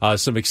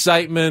 Some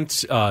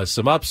excitement,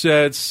 some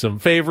upsets, some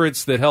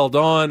favorites that held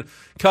on.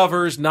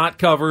 Covers, not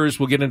covers.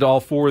 We'll get into all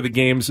 4 of the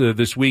games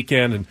this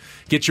weekend and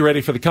get you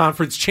ready for the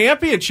conference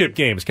championship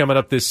games coming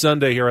up this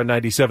Sunday here on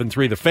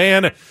 97.3 The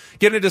Fan.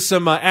 Get into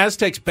some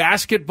Aztecs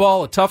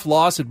basketball, a tough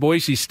loss at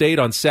Boise State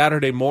on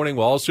Saturday morning.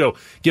 We'll also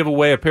give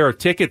away a pair of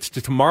tickets to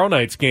tomorrow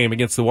night's game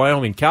against the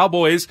Wyoming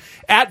Cowboys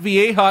at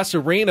Viejas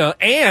Arena.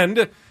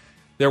 And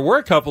there were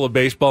a couple of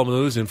baseball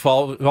moves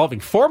involving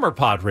former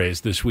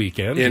Padres this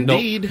weekend.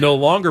 Indeed. No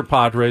longer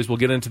Padres. We'll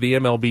get into the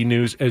MLB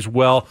news as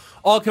well.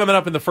 All coming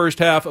up in the first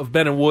half of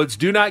Ben and Woods.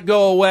 Do not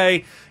go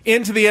away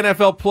into the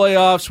NFL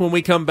playoffs when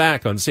we come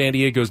back on San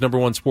Diego's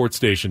 #1 sports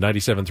station,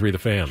 97.3 The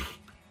Fan.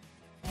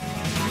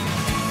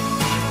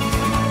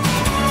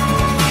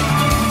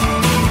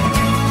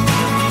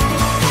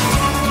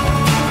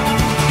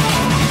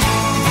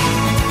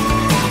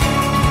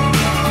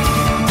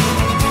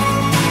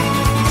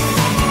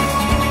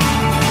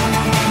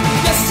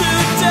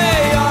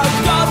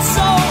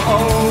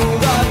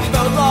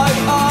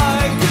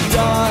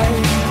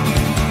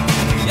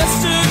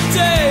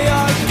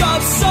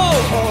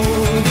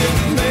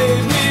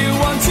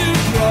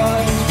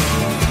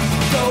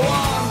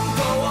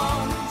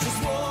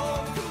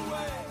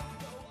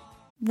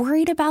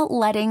 Worried about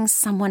letting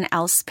someone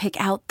else pick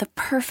out the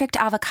perfect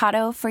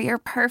avocado for your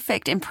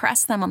perfect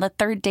impress them on the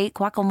third date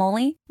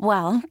guacamole?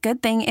 Well,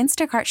 good thing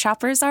Instacart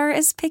shoppers are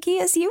as picky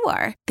as you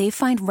are. They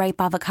find ripe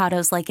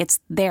avocados like it's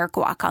their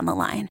guac on the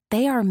line.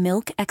 They are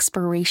milk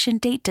expiration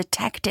date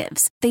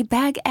detectives. They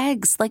bag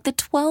eggs like the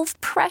 12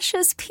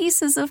 precious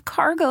pieces of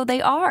cargo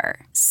they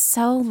are.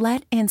 So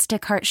let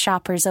Instacart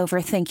shoppers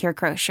overthink your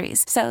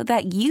groceries so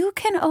that you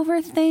can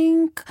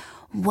overthink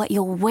what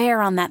you'll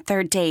wear on that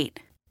third date.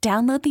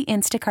 Download the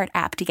Instacart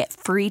app to get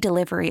free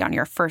delivery on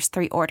your first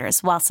 3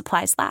 orders while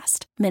supplies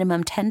last.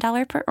 Minimum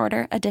 $10 per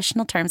order.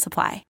 Additional terms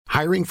apply.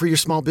 Hiring for your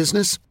small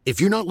business?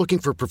 If you're not looking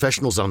for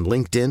professionals on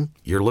LinkedIn,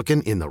 you're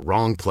looking in the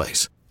wrong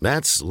place.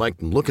 That's like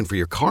looking for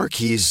your car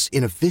keys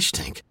in a fish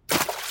tank.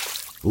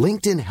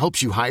 LinkedIn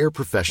helps you hire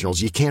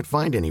professionals you can't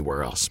find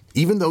anywhere else,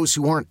 even those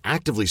who aren't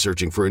actively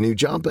searching for a new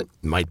job but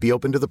might be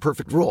open to the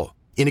perfect role.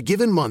 In a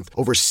given month,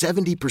 over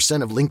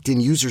 70% of LinkedIn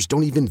users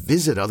don't even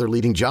visit other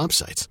leading job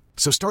sites.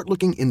 So start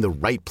looking in the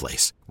right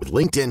place. With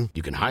LinkedIn,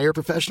 you can hire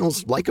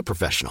professionals like a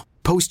professional.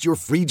 Post your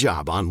free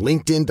job on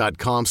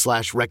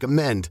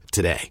linkedin.com/recommend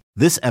today.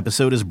 This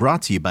episode is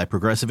brought to you by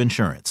Progressive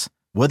Insurance.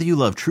 Whether you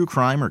love true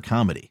crime or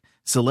comedy,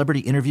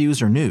 celebrity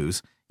interviews or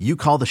news, you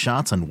call the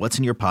shots on what's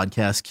in your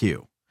podcast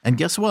queue. And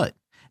guess what?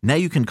 Now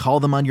you can call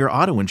them on your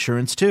auto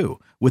insurance too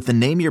with the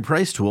Name Your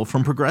Price tool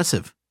from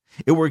Progressive.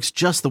 It works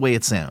just the way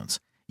it sounds.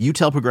 You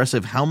tell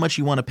Progressive how much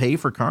you want to pay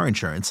for car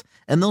insurance,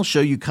 and they'll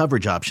show you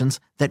coverage options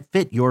that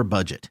fit your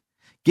budget.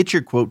 Get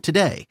your quote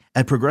today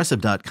at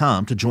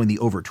Progressive.com to join the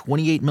over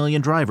 28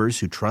 million drivers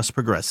who trust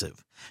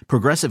Progressive.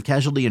 Progressive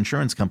Casualty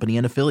Insurance Company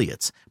and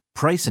Affiliates.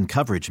 Price and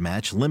coverage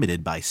match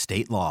limited by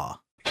state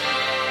law.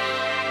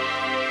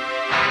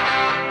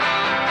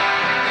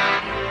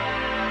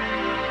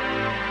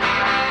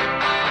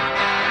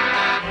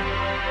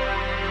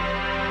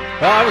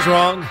 Well, I was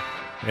wrong,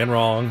 and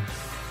wrong,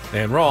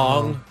 and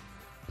wrong.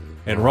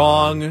 And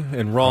wrong,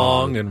 and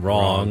wrong, and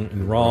wrong,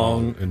 and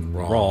wrong, and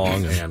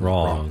wrong, and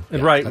wrong.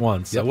 And right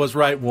once. I was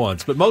right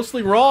once, but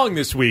mostly wrong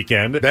this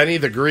weekend. Benny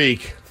the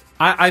Greek.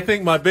 I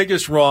think my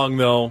biggest wrong,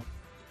 though,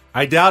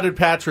 I doubted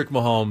Patrick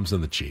Mahomes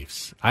and the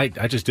Chiefs. I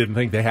just didn't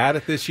think they had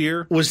it this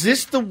year. Was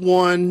this the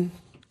one,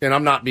 and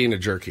I'm not being a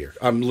jerk here,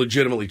 I'm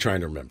legitimately trying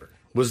to remember.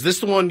 Was this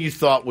the one you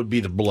thought would be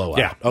the blowout?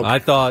 Yeah,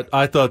 okay.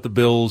 I thought the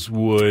Bills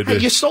would. Hey,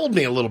 you sold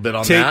me a little bit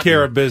on take that. Take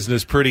care of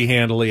business pretty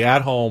handily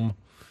at home.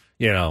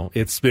 You know,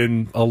 it's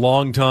been a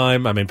long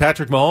time. I mean,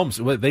 Patrick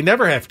Mahomes, they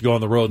never have to go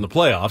on the road in the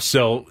playoffs,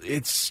 so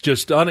it's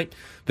just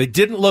they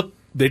didn't look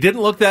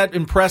that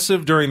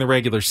impressive during the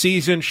regular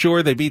season.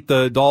 Sure, they beat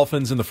the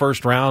Dolphins in the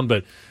first round,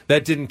 but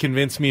that didn't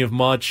convince me of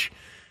much.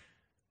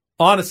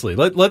 Honestly,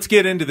 let's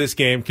get into this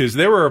game because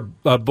there were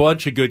a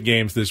bunch of good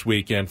games this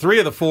weekend. 3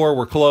 of the 4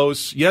 were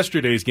close.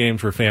 Yesterday's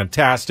games were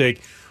fantastic.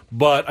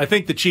 But I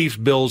think the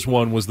Chiefs-Bills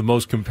one was the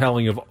most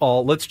compelling of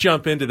all. Let's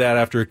jump into that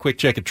after a quick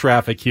check of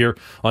traffic here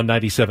on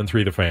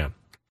 97.3 The Fan.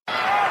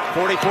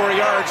 44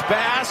 yards,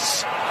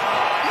 Bass.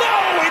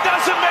 No, he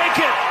doesn't make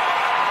it.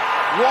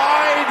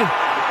 Wide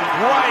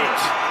right.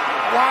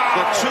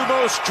 Wow. The 2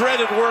 most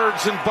dreaded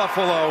words in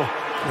Buffalo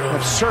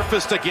have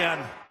surfaced again.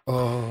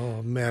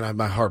 Oh, man,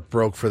 my heart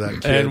broke for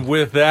that kid. And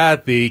with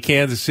that, the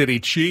Kansas City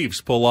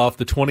Chiefs pull off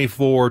the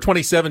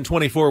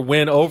 27-24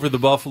 win over the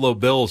Buffalo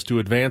Bills to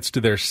advance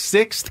to their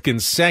 6th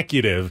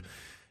consecutive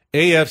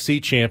AFC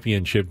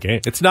Championship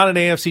game. It's not an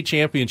AFC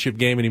Championship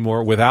game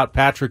anymore without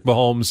Patrick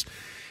Mahomes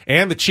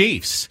and the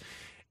Chiefs.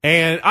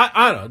 And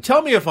I don't know,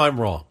 tell me if I'm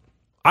wrong.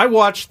 I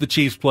watched the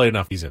Chiefs play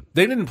enough season.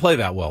 They didn't play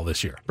that well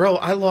this year. Bro,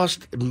 I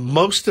lost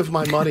most of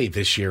my money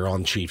this year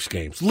on Chiefs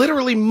games.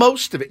 Literally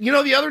most of it. You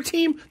know the other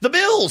team? The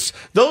Bills.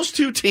 Those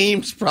 2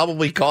 teams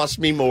probably cost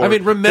me more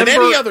than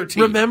any other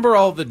team. Remember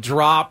all the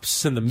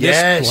drops and the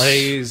missed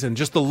plays and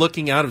just the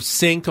looking out of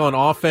sync on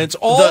offense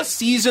all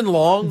season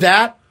long?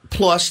 That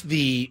plus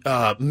the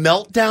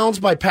meltdowns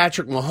by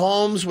Patrick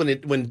Mahomes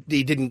when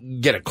he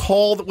didn't get a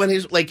call that when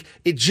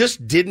it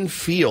just didn't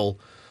feel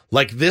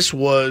like this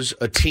was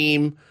a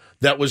team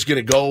that was going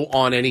to go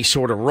on any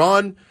sort of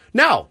run.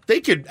 Now,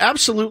 they could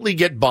absolutely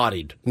get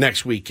bodied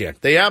next weekend.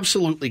 They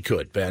absolutely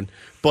could, Ben.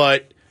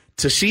 But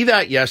to see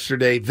that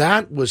yesterday,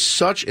 that was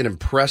such an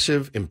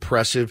impressive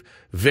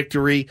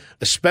victory,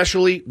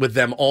 especially with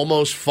them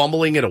almost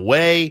fumbling it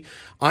away.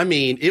 I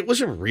mean, it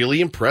was a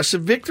really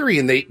impressive victory,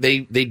 and they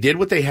did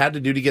what they had to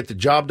do to get the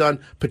job done.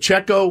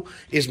 Pacheco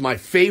is my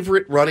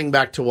favorite running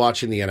back to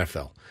watch in the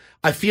NFL.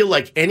 I feel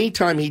like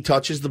anytime he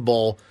touches the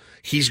ball,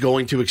 he's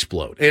going to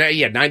explode. And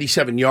he had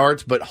 97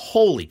 yards, but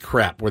holy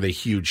crap, were they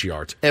huge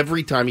yards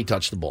every time he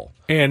touched the ball.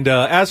 And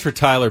as for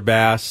Tyler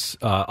Bass,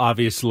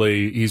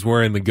 obviously he's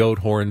wearing the goat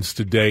horns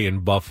today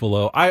in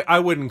Buffalo. I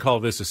wouldn't call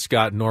this a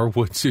Scott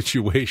Norwood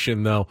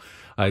situation, though.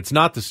 It's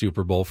not the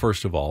Super Bowl,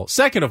 first of all.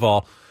 Second of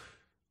all,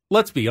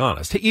 let's be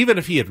honest. Even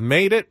if he had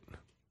made it,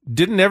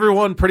 didn't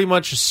everyone pretty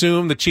much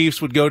assume the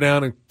Chiefs would go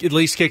down and at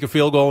least kick a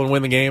field goal and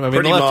win the game? I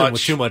mean, they left him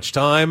with too much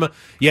time.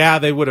 Yeah,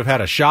 they would have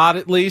had a shot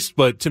at least,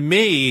 but to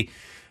me,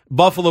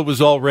 Buffalo was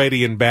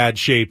already in bad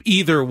shape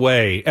either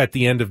way at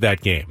the end of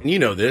that game. You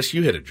know this.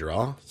 You hit a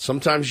draw.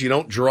 Sometimes you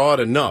don't draw it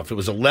enough. It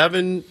was a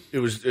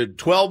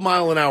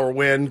 12-mile-an-hour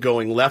wind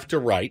going left to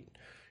right,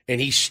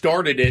 and he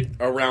started it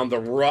around the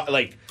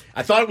right.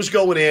 I thought it was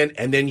going in,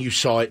 and then you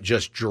saw it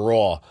just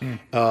draw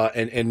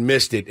and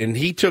missed it. And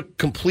he took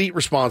complete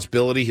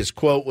responsibility. His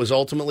quote was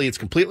ultimately, "It's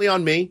completely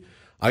on me.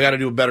 I got to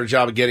do a better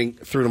job of getting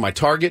through to my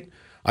target.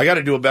 I got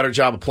to do a better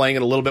job of playing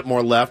it a little bit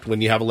more left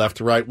when you have a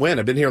left-to-right win.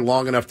 I've been here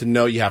long enough to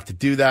know you have to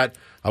do that.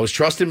 I was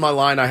trusting my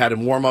line. I had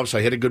in warm-ups.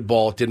 I hit a good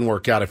ball. It didn't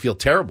work out. I feel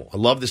terrible. I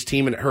love this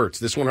team, and it hurts.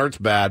 This one hurts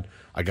bad.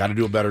 I got to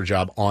do a better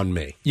job on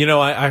me." You know,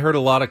 I heard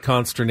a lot of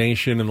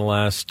consternation in the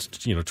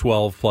last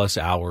 12-plus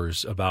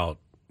hours about,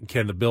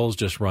 can the Bills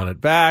just run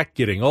it back,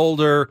 getting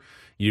older?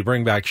 You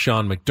bring back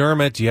Sean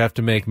McDermott. You have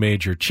to make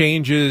major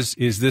changes.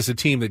 Is this a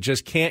team that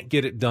just can't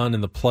get it done in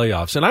the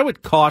playoffs? And I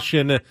would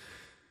caution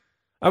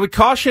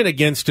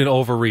against an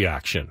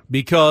overreaction,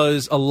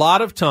 because a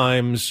lot of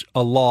times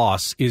a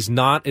loss is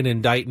not an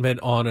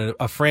indictment on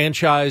a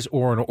franchise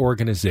or an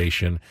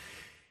organization.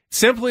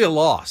 Simply a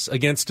loss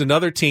against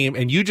another team,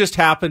 and you just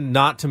happen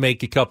not to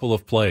make a couple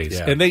of plays.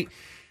 Yeah. And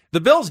the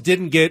Bills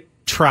didn't get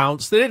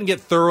trounced. They didn't get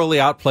thoroughly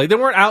outplayed. They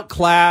weren't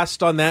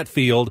outclassed on that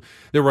field.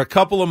 There were a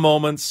couple of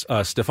moments.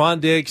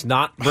 Stephon Diggs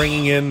not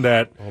bringing in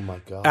that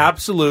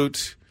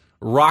absolute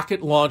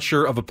rocket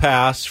launcher of a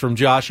pass from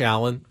Josh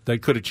Allen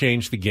that could have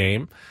changed the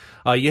game.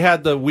 You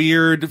had the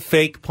weird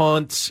fake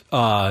punt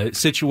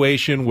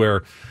situation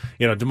where,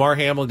 Damar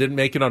Hamlin didn't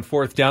make it on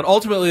fourth down.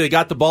 Ultimately, they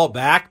got the ball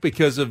back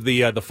because of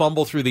the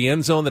fumble through the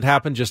end zone that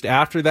happened just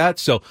after that.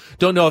 So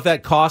don't know if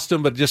that cost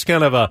them, but just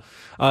kind of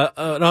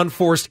an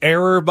unforced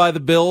error by the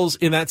Bills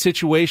in that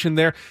situation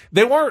there.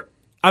 They're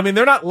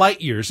not light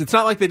years. It's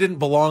not like they didn't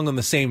belong on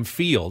the same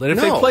field. And if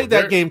they played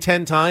that game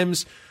 10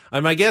 times,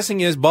 my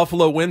guessing is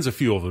Buffalo wins a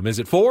few of them. Is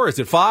it 4? Is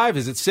it 5?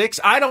 Is it 6?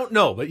 I don't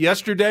know. But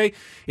yesterday,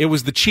 it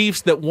was the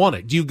Chiefs that won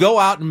it. Do you go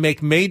out and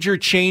make major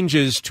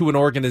changes to an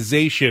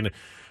organization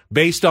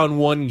based on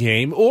one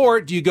game,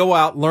 or do you go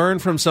out, learn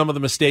from some of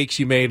the mistakes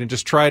you made, and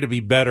just try to be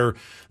better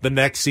the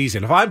next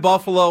season? If I'm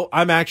Buffalo,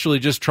 I'm actually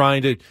just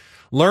trying to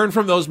learn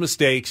from those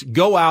mistakes,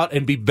 go out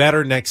and be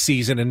better next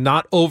season, and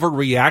not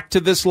overreact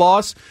to this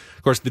loss.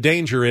 Of course, the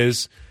danger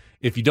is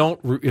if you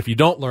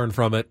don't learn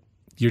from it,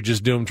 you're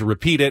just doomed to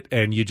repeat it,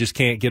 and you just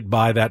can't get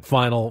by that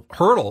final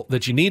hurdle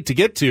that you need to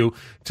get to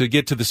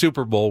the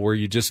Super Bowl, where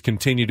you just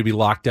continue to be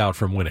locked out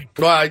from winning.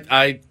 Well,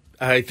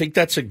 I think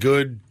that's a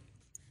good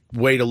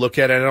way to look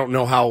at it. I don't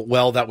know how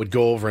well that would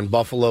go over in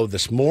Buffalo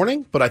this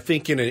morning, but I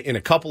think in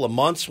a couple of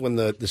months when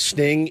the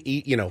sting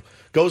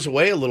goes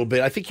away a little bit,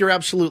 I think you're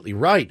absolutely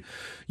right.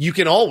 You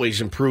can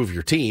always improve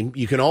your team.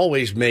 You can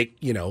always make,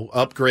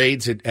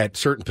 upgrades at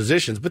certain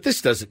positions, but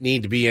this doesn't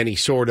need to be any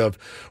sort of,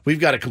 we've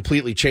got to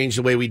completely change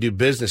the way we do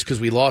business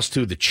because we lost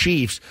to the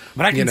Chiefs.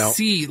 But I can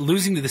see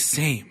losing to the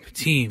same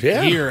team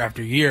year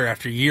after year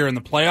after year in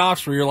the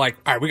playoffs where you're like,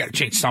 all right, we got to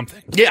change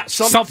something. Yeah,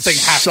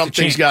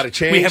 something's got to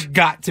change. We have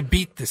got to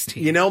beat this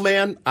team.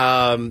 Man,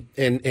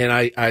 and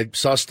I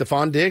saw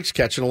Stephon Diggs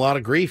catching a lot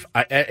of grief,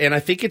 and I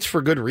think it's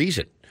for good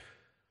reason.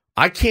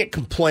 I can't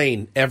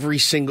complain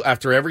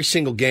after every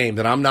single game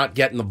that I'm not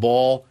getting the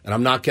ball and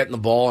I'm not getting the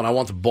ball and I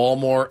want the ball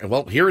more. And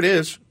well, here it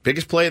is.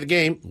 Biggest play of the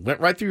game. Went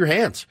right through your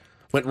hands.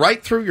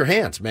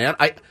 Man.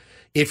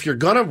 If you're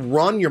going to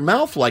run your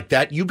mouth like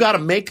that, you got to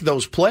make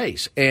those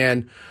plays.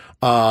 And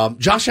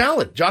Josh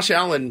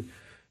Allen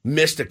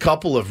missed a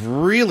couple of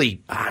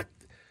really,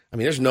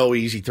 there's no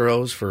easy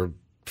throws for a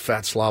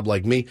fat slob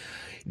like me.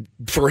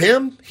 For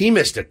him, he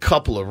missed a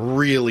couple of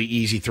really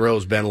easy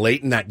throws, Ben,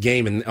 late in that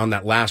game and on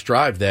that last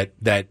drive that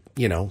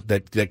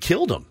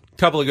killed him.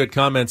 Couple of good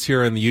comments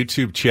here in the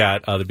YouTube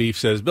chat. The Beef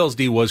says, Bills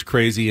D was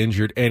crazy,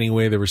 injured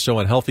anyway. They were so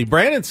unhealthy.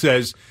 Brandon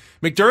says,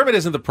 McDermott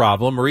isn't the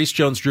problem. Maurice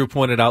Jones-Drew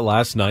pointed out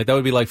last night. That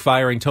would be like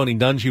firing Tony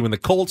Dungy when the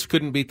Colts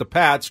couldn't beat the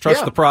Pats.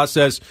 Trust the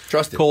process.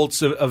 Trust it.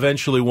 Colts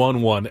eventually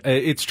won one.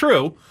 It's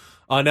true.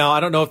 Now, I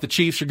don't know if the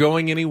Chiefs are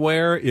going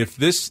anywhere. If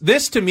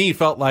this to me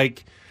felt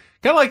like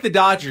kind of like the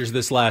Dodgers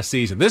this last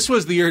season. This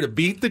was the year to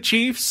beat the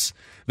Chiefs.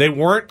 They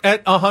weren't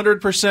at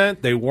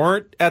 100%. They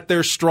weren't at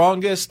their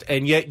strongest,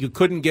 and yet you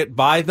couldn't get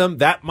by them.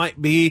 That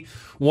might be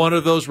one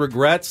of those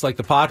regrets, like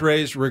the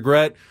Padres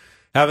regret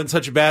having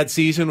such a bad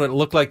season when it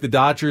looked like the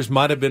Dodgers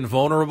might have been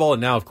vulnerable.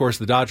 And now, of course,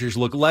 the Dodgers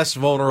look less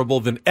vulnerable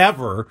than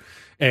ever,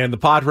 and the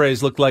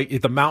Padres look like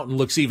the mountain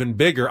looks even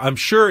bigger. I'm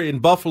sure in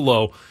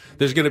Buffalo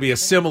there's going to be a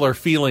similar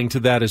feeling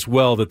to that as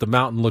well, that the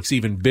mountain looks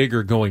even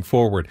bigger going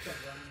forward.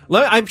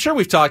 I'm sure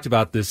we've talked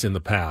about this in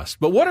the past,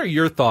 but what are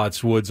your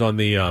thoughts, Woods, on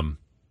the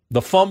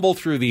fumble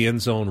through the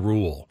end zone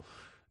rule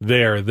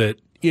there? That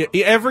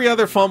every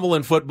other fumble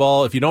in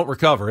football, if you don't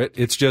recover it,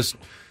 it's just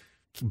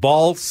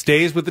ball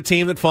stays with the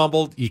team that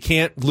fumbled. You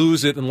can't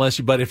lose it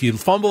but if you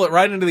fumble it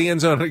right into the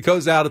end zone and it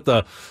goes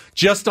out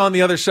just on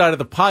the other side of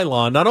the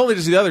pylon, not only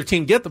does the other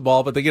team get the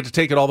ball, but they get to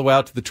take it all the way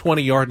out to the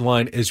 20-yard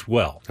line as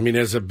well.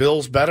 As a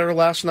Bills bettor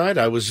last night,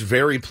 I was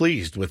very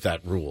pleased with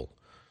that rule.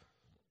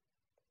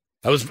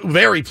 I was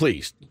very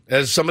pleased.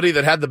 As somebody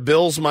that had the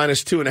Bills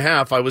minus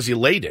 2.5, I was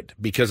elated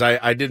because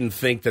I didn't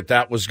think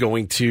that was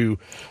going to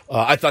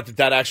I thought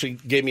that actually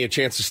gave me a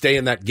chance to stay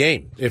in that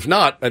game. If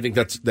not, I think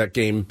that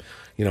game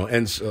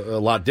ends a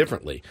lot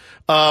differently.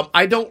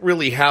 I don't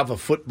really have a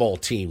football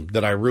team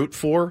that I root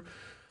for.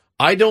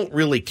 I don't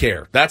really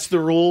care. That's the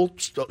rule,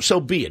 so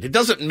be it. It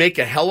doesn't make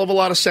a hell of a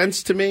lot of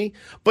sense to me,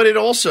 but it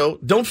also,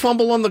 don't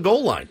fumble on the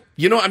goal line.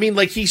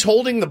 Like he's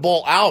holding the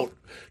ball out,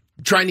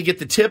 trying to get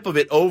the tip of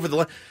it over the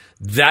line.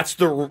 That's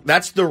the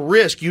risk.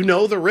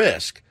 The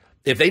risk.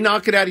 If they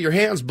knock it out of your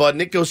hands, bud,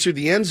 and it goes through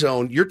the end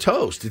zone, you're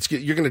toast.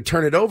 You're going to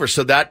turn it over.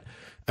 So the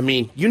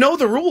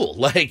rule.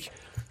 Like,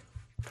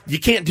 you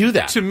can't do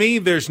that. To me,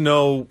 there's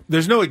no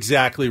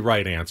exactly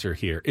right answer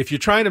here. If you're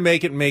trying to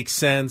make it make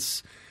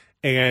sense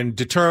and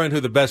determine who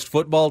the best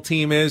football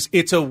team is.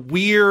 It's a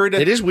weird.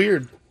 It is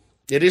weird.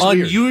 It is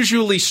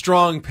unusually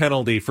strong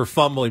penalty for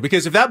fumbling,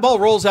 because if that ball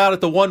rolls out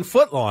at the 1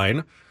 foot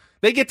line,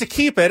 they get to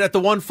keep it at the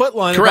 1 foot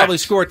line and probably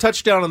score a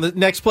touchdown on the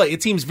next play.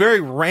 It seems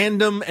very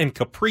random and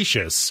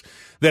capricious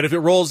that if it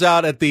rolls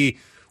out at the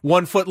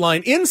 1 foot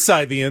line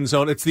inside the end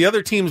zone, it's the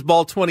other team's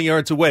ball 20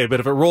 yards away. But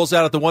if it rolls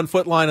out at the 1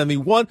 foot line on the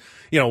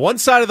one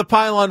side of the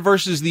pylon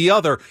versus the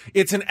other,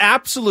 it's an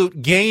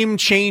absolute game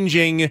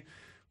changing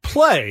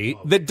play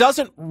that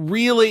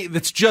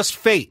that's just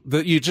fate.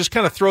 That you just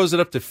kind of throws it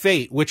up to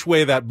fate which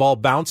way that ball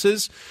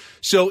bounces.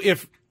 So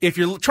if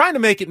you're trying to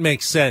make it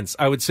make sense,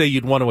 I would say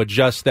you'd want to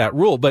adjust that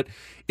rule. But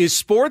is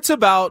sports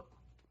about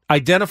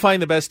identifying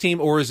the best team,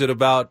 or is it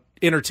about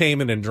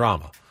entertainment and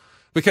drama?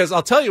 Because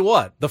I'll tell you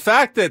what, the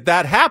fact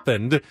that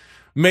happened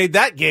made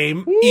that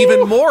game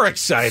even more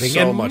exciting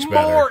and much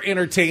better. More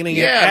entertaining.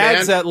 Yeah, it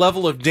adds that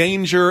level of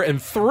danger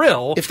and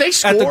thrill if they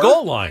score, at the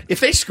goal line. If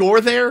they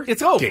score there,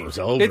 it's over. Game's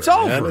over. It's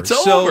over. Man. It's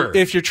so over.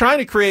 If you're trying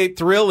to create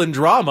thrill and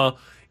drama,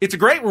 it's a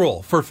great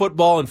rule for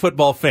football and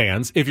football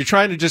fans. If you're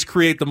trying to just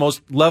create the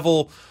most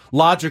level,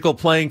 logical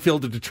playing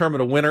field to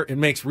determine a winner, it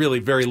makes really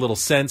very little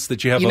sense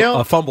that you have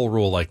a fumble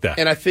rule like that.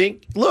 And I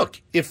think,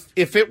 look, if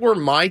it were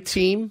my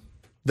team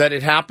that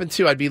it happened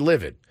to, I'd be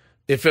livid.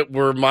 If it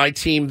were my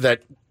team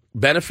that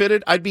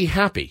benefited, I'd be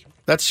happy.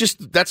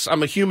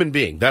 I'm a human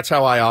being. That's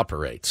how I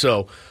operate.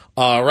 So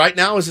right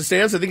now, as it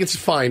stands, I think it's a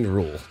fine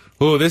rule.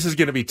 Oh, this is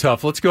going to be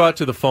tough. Let's go out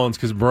to the phones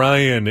because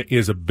Brian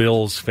is a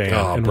Bills fan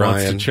and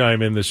wants to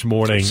chime in this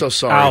morning. I'm so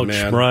sorry, Ouch,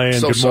 man. Brian.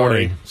 So good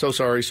sorry. morning. So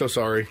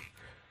sorry.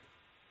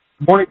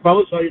 Good morning,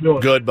 fellas. How you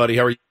doing? Good, buddy.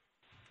 How are you?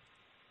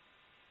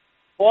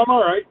 Well, I'm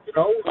all right.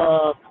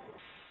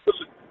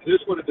 Listen, it is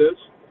what it is.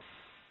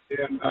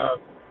 And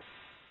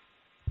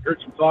heard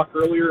some talk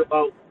earlier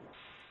about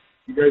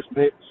you guys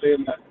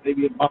saying that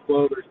maybe in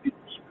Buffalo there's people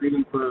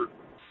screaming for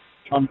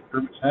Sean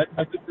McDermott's head.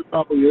 I think there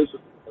probably is a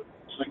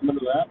segment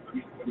of that. I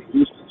mean, when he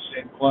loses to the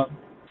same club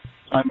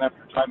time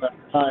after time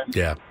after time.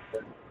 Yeah.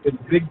 In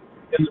the big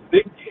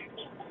games,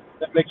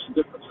 that makes a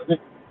difference. I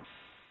think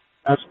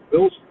as the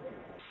Bills,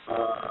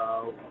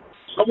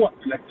 somewhat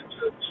connected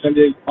to San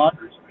Diego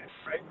Padres,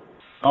 right?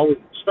 It's always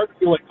start to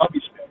feel like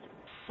Cubbies fans.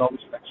 It's always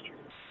next year.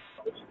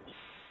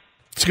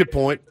 It's a good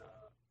point.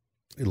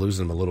 You're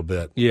losing him a little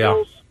bit.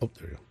 Yeah. Oh,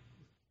 there you go.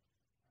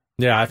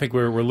 Yeah, I think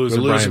we're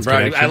losing Brian's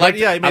Brian.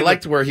 connection. I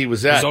liked where he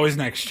was at. It's always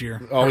next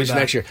year. Always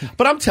next year.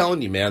 But I'm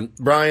telling you, man,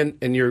 Brian,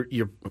 and you're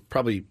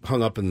probably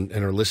hung up and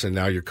are listening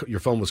now. Your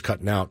phone was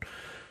cutting out.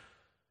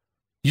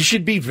 You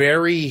should be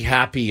very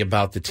happy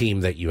about the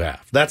team that you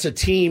have. That's a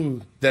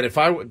team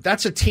that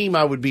that's a team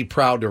I would be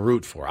proud to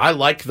root for. I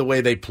like the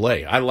way they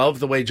play. I love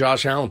the way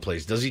Josh Allen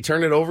plays. Does he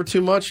turn it over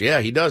too much? Yeah,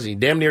 he does. He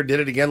damn near did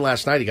it again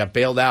last night. He got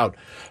bailed out.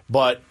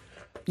 But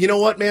you know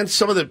what, man?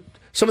 Some of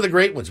the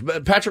great ones.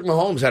 Patrick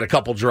Mahomes had a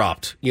couple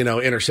dropped,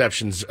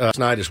 interceptions last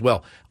night as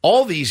well.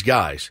 All these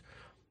guys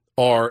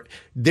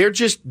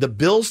the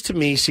Bills to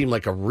me seem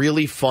like a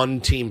really fun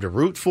team to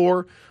root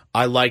for.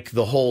 I like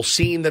the whole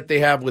scene that they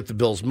have with the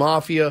Bills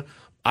Mafia.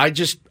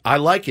 I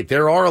like it.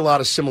 There are a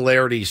lot of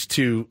similarities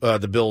to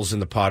the Bills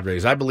and the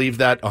Padres. I believe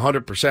that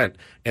 100%.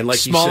 And like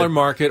smaller you said,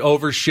 market,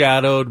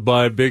 overshadowed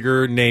by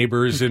bigger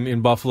neighbors.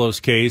 In Buffalo's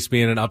case,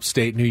 being in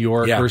upstate New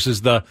York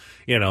versus the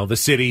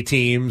city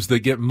teams that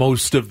get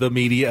most of the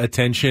media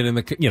attention in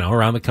the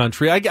around the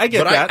country. I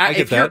get that. I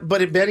get that.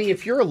 But Benny,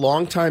 if you're a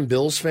longtime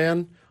Bills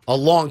fan, a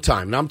long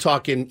time, and I'm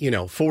talking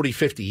 40,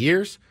 50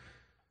 years,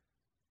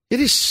 it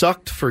has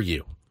sucked for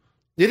you.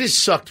 It has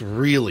sucked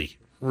really,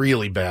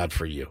 really bad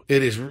for you.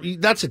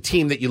 That's a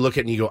team that you look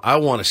at and you go, I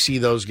want to see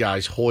those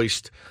guys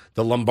hoist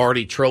the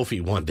Lombardi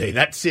Trophy one day.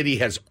 That city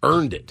has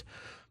earned it.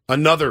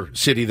 Another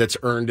city that's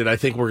earned it, I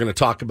think we're going to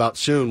talk about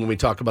soon when we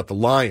talk about the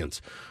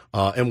Lions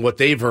and what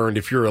they've earned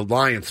if you're a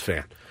Lions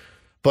fan.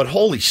 But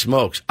holy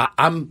smokes,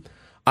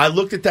 I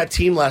looked at that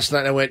team last night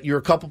and I went, you're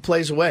a couple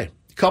plays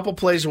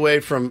away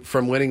from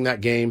winning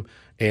that game.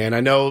 And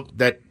I know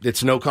that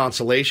it's no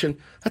consolation.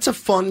 That's a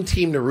fun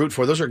team to root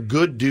for. Those are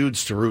good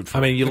dudes to root for. I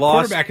mean, the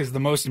quarterback is the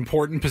most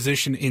important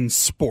position in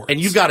sports. And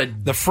you've got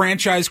the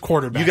franchise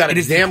quarterback. You got it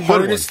is damn the good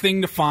hardest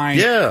thing to find.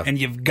 Yeah. And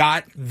you've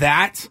got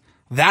that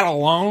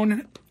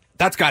alone,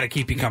 that's got to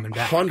keep you coming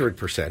back.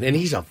 100%. And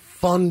he's a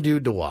fun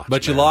dude to watch.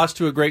 But you lost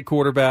to a great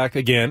quarterback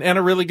again and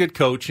a really good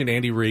coach in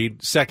Andy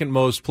Reid. Second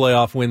most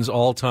playoff wins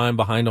all time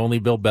behind only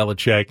Bill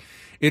Belichick.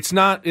 It's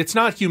not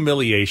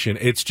humiliation.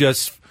 It's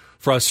just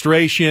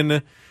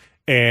frustration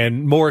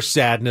and more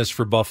sadness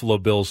for Buffalo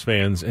Bills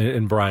fans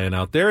and Brian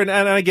out there. And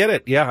I get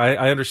it. Yeah,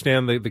 I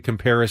understand the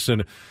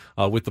comparison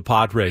with the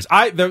Padres.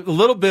 A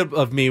little bit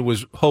of me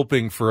was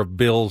hoping for a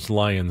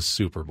Bills-Lions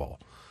Super Bowl.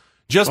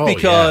 Just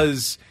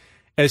because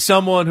as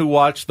someone who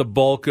watched the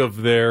bulk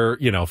of their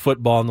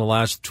football in the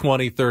last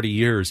 20, 30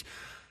 years,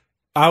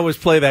 I always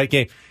play that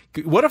game.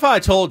 What if I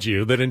told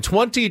you that in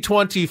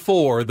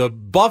 2024, the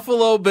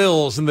Buffalo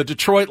Bills and the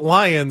Detroit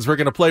Lions were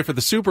going to play for the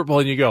Super Bowl,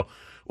 and you go,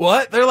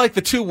 What? They're like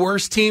the two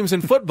worst teams in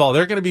football.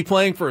 They're going to be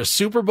playing for a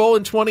Super Bowl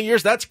in 20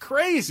 years? That's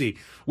crazy.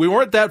 We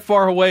weren't that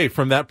far away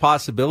from that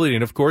possibility.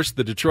 And, of course,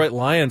 the Detroit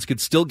Lions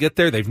could still get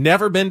there. They've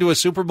never been to a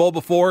Super Bowl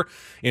before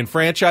in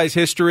franchise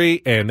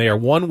history, and they are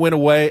one win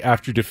away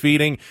after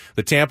defeating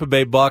the Tampa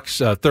Bay Bucks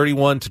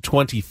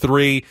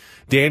 31-23.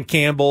 Dan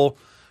Campbell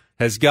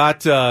has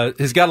got a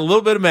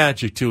little bit of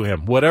magic to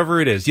him, whatever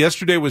it is.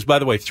 Yesterday was, by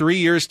the way, 3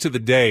 years to the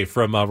day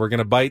from we're going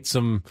to bite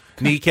some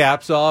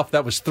kneecaps off.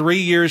 That was 3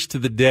 years to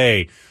the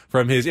day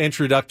from his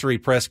introductory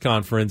press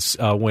conference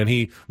when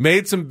he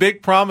made some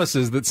big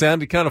promises that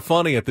sounded kind of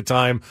funny at the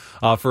time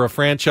for a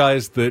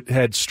franchise that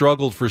had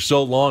struggled for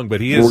so long.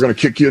 But he is. We're going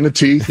to kick you in the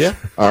teeth. Yeah.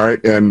 All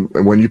right. And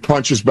when you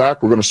punch us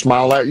back, we're going to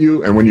smile at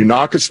you. And when you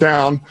knock us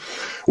down,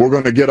 we're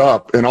going to get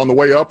up. And on the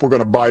way up, we're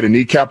going to bite a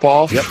kneecap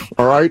off. Yep.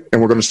 All right.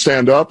 And we're going to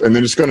stand up. And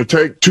then it's going to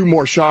take 2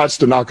 more shots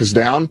to knock us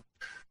down.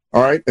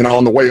 All right. And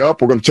on the way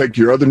up, we're going to take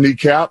your other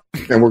kneecap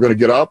and we're going to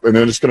get up. And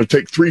then it's going to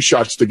take 3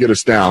 shots to get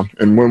us down.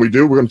 And when we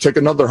do, we're going to take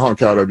another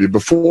hunk out of you.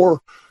 Before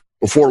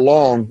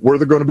long,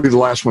 we're going to be the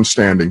last one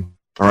standing.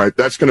 All right.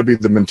 That's going to be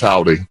the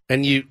mentality.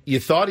 And you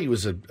thought he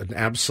was an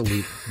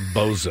absolute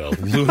bozo,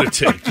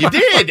 lunatic. You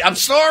did. I'm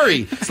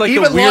sorry. It's like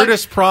the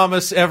weirdest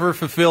promise ever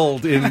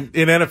fulfilled in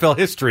NFL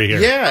history here.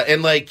 Yeah.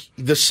 And like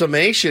the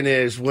summation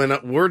is when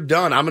we're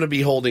done, I'm going to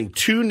be holding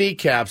 2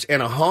 kneecaps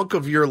and a hunk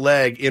of your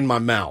leg in my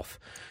mouth.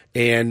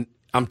 And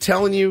I'm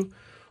telling you,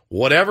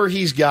 whatever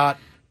he's got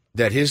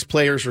that his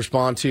players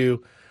respond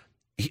to,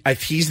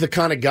 he's the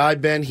kind of guy,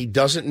 Ben, he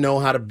doesn't know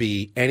how to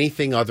be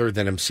anything other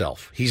than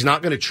himself. He's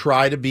not going to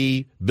try to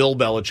be Bill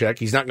Belichick.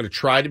 He's not going to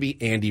try to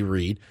be Andy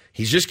Reid.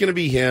 He's just going to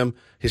be him.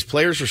 His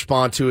players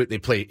respond to it. They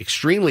play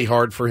extremely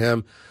hard for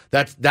him.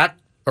 That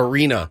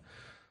arena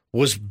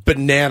was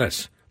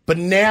bananas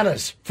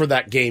for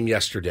that game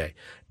yesterday.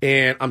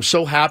 And I'm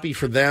so happy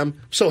for them.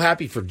 So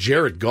happy for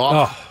Jared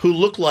Goff, who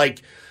looked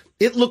like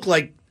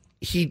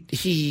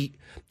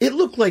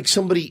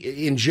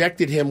somebody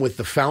injected him with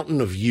the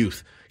fountain of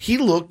youth. He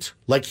looked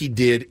like he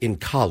did in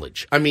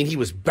college. I mean, he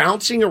was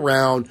bouncing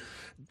around,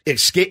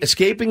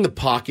 escaping the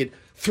pocket,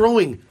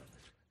 throwing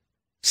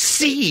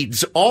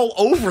seeds all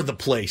over the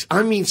place.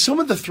 I mean,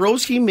 some of the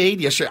throws he made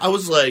yesterday, I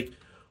was like,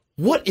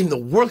 what in the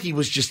world? He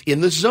was just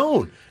in the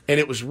zone. And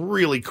it was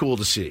really cool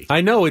to see.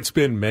 I know it's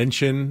been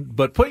mentioned,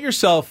 but put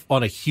yourself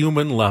on a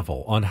human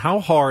level on how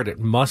hard it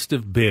must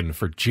have been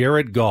for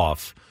Jared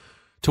Goff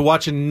to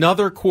watch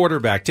another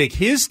quarterback take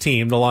his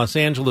team, the Los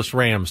Angeles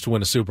Rams, to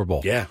win a Super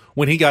Bowl. Yeah.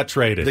 When he got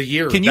traded.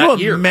 Can you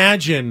you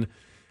imagine,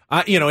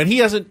 and he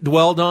hasn't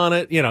dwelled on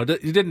it,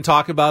 he didn't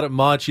talk about it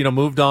much,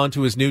 moved on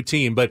to his new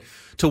team, but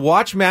to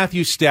watch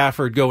Matthew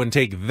Stafford go and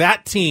take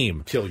that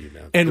team kill you,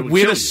 man. And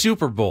win a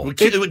Super Bowl.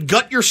 It would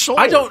gut your soul.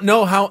 I don't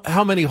know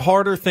how many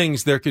harder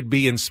things there could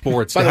be in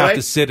sports to have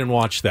to sit and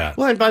watch that.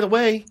 Well, and by the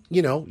way,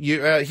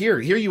 here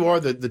you are,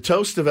 the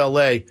toast of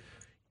L.A.,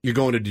 you're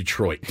going to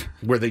Detroit,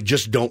 where they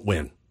just don't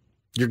win.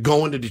 You're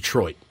going to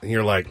Detroit, and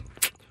you're like,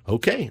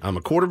 okay, I'm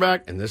a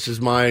quarterback, and this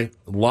is my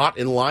lot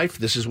in life.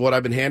 This is what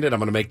I've been handed. I'm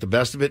going to make the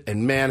best of it.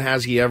 And, man,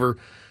 has he ever.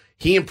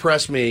 He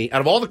impressed me.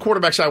 Out of all the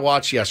quarterbacks I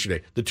watched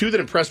yesterday, the 2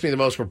 that impressed me the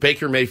most were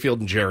Baker Mayfield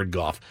and Jared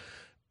Goff.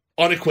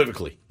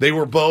 Unequivocally. They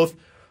were both.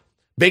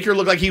 Baker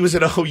looked like he was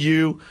at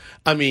OU.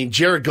 I mean,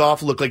 Jared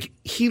Goff looked like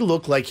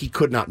he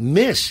could not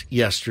miss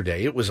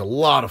yesterday. It was a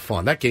lot of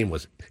fun. That game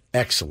was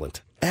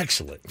excellent.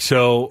 Excellent.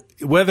 So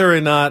whether or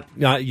not,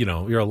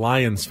 you're a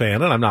Lions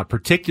fan, and I'm not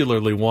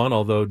particularly one,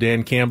 although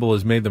Dan Campbell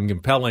has made them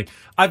compelling,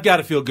 I've got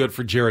to feel good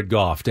for Jared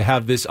Goff to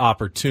have this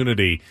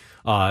opportunity,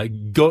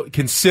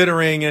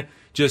 considering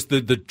just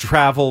the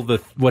travel,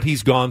 what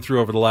he's gone through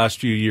over the last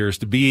few years,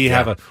 to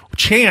have a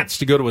chance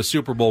to go to a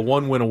Super Bowl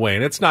 1 win away.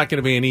 And it's not going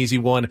to be an easy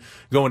one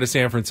going to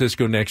San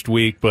Francisco next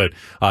week, but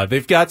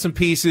they've got some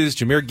pieces.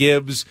 Jahmyr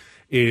Gibbs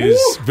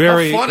is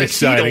very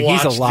exciting.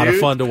 He's a lot of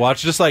fun to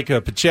watch, just like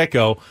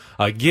Pacheco.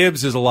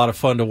 Gibbs is a lot of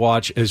fun to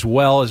watch as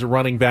well as a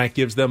running back.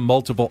 Gives them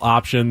multiple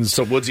options.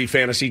 So Woodsy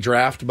fantasy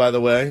draft, by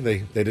the way, they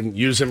didn't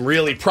use him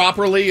really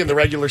properly in the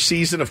regular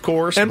season, of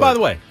course. And by the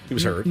way, he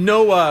was hurt.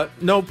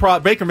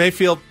 Baker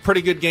Mayfield,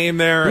 pretty good game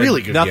there.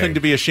 Really good. Nothing game. to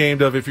be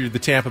ashamed of if you're the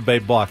Tampa Bay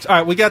Bucks. All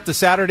right, we got the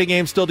Saturday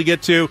game still to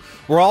get to.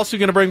 We're also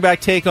going to bring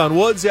back Take on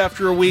Woods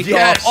after a week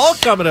off. All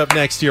coming up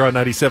next year on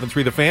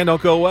 97.3 The Fan.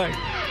 Don't go away.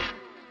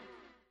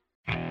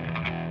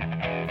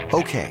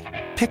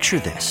 Okay, picture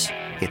this.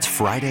 It's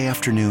Friday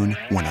afternoon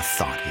when a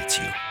thought hits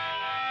you.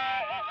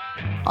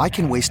 I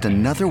can waste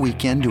another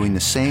weekend doing the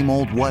same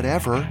old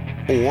whatever,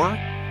 or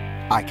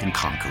I can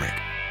conquer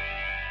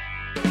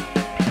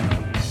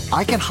it.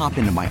 I can hop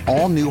into my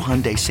all-new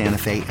Hyundai Santa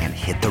Fe and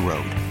hit the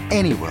road.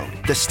 Any road.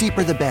 The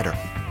steeper, the better.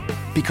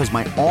 Because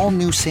my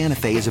all-new Santa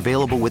Fe is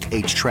available with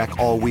H-Track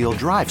all-wheel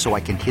drive, so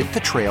I can hit the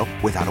trail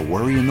without a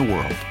worry in the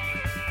world.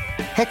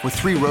 Heck, with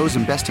 3 rows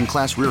and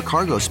best-in-class rear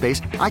cargo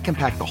space, I can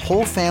pack the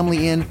whole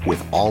family in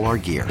with all our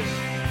gear.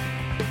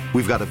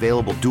 We've got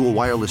available dual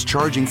wireless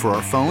charging for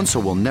our phones, so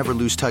we'll never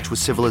lose touch with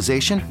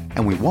civilization,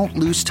 and we won't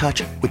lose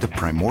touch with the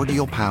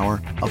primordial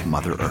power of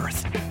Mother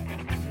Earth.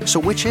 So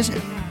which is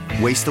it?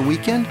 Waste the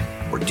weekend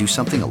or do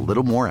something a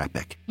little more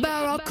epic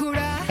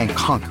and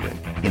conquer it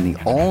in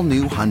the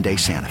all-new Hyundai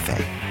Santa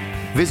Fe.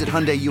 Visit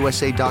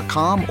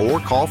HyundaiUSA.com or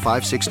call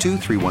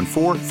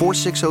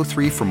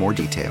 562-314-4603 for more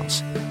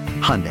details.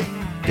 Hyundai,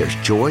 there's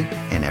joy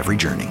in every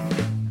journey.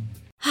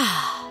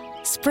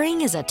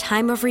 Spring is a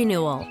time of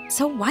renewal,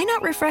 so why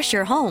not refresh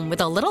your home with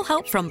a little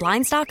help from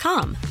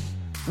Blinds.com?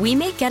 We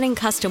make getting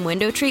custom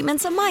window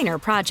treatments a minor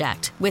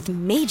project with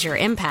major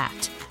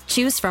impact.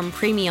 Choose from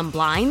premium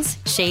blinds,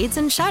 shades,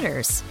 and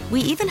shutters.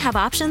 We even have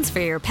options for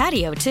your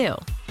patio, too.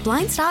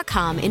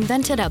 Blinds.com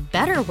invented a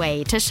better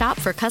way to shop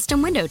for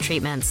custom window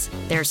treatments.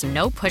 There's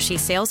no pushy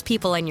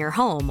salespeople in your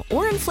home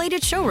or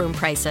inflated showroom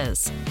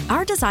prices.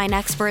 Our design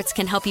experts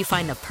can help you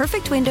find the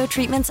perfect window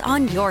treatments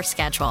on your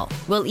schedule.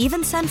 We'll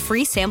even send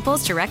free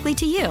samples directly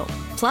to you.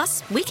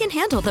 Plus, we can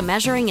handle the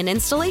measuring and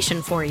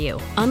installation for you.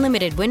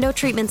 Unlimited window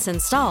treatments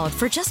installed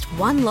for just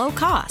one low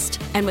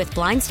cost. And with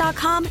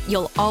Blinds.com,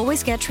 you'll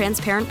always get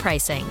transparent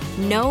pricing.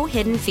 No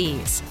hidden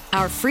fees.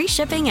 Our free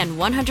shipping and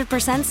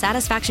 100%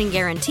 satisfaction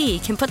guarantee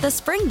can put the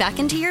spring back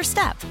into your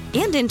step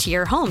and into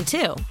your home,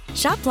 too.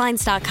 Shop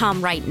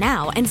Blinds.com right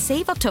now and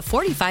save up to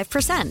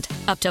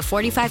 45%. Up to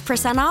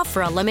 45% off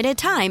for a limited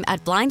time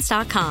at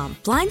Blinds.com.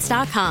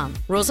 Blinds.com.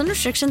 Rules and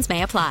restrictions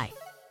may apply.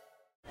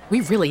 We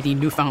really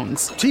need new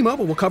phones.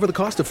 T-Mobile will cover the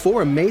cost of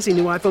 4 amazing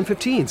new iPhone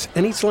 15s,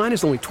 and each line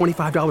is only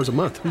 $25 a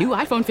month. New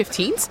iPhone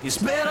 15s? It's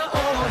better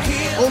over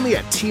here. Only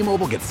at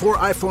T-Mobile, get 4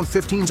 iPhone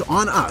 15s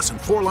on us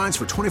and 4 lines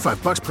for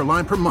 $25 per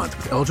line per month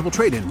with eligible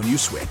trade-in when you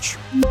switch.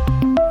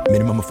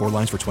 Minimum of 4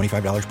 lines for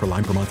 $25 per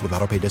line per month with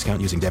autopay discount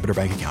using debit or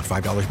bank account.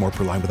 $5 more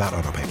per line without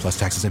autopay, plus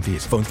taxes and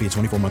fees. Phone fee at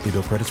 24 monthly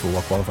bill credits for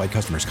well-qualified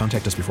customers.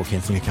 Contact us before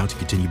canceling account to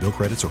continue bill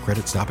credits or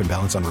credit stop and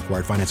balance on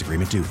required finance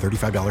agreement due.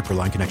 $35 per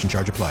line connection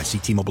charge applies. See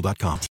T-Mobile.com.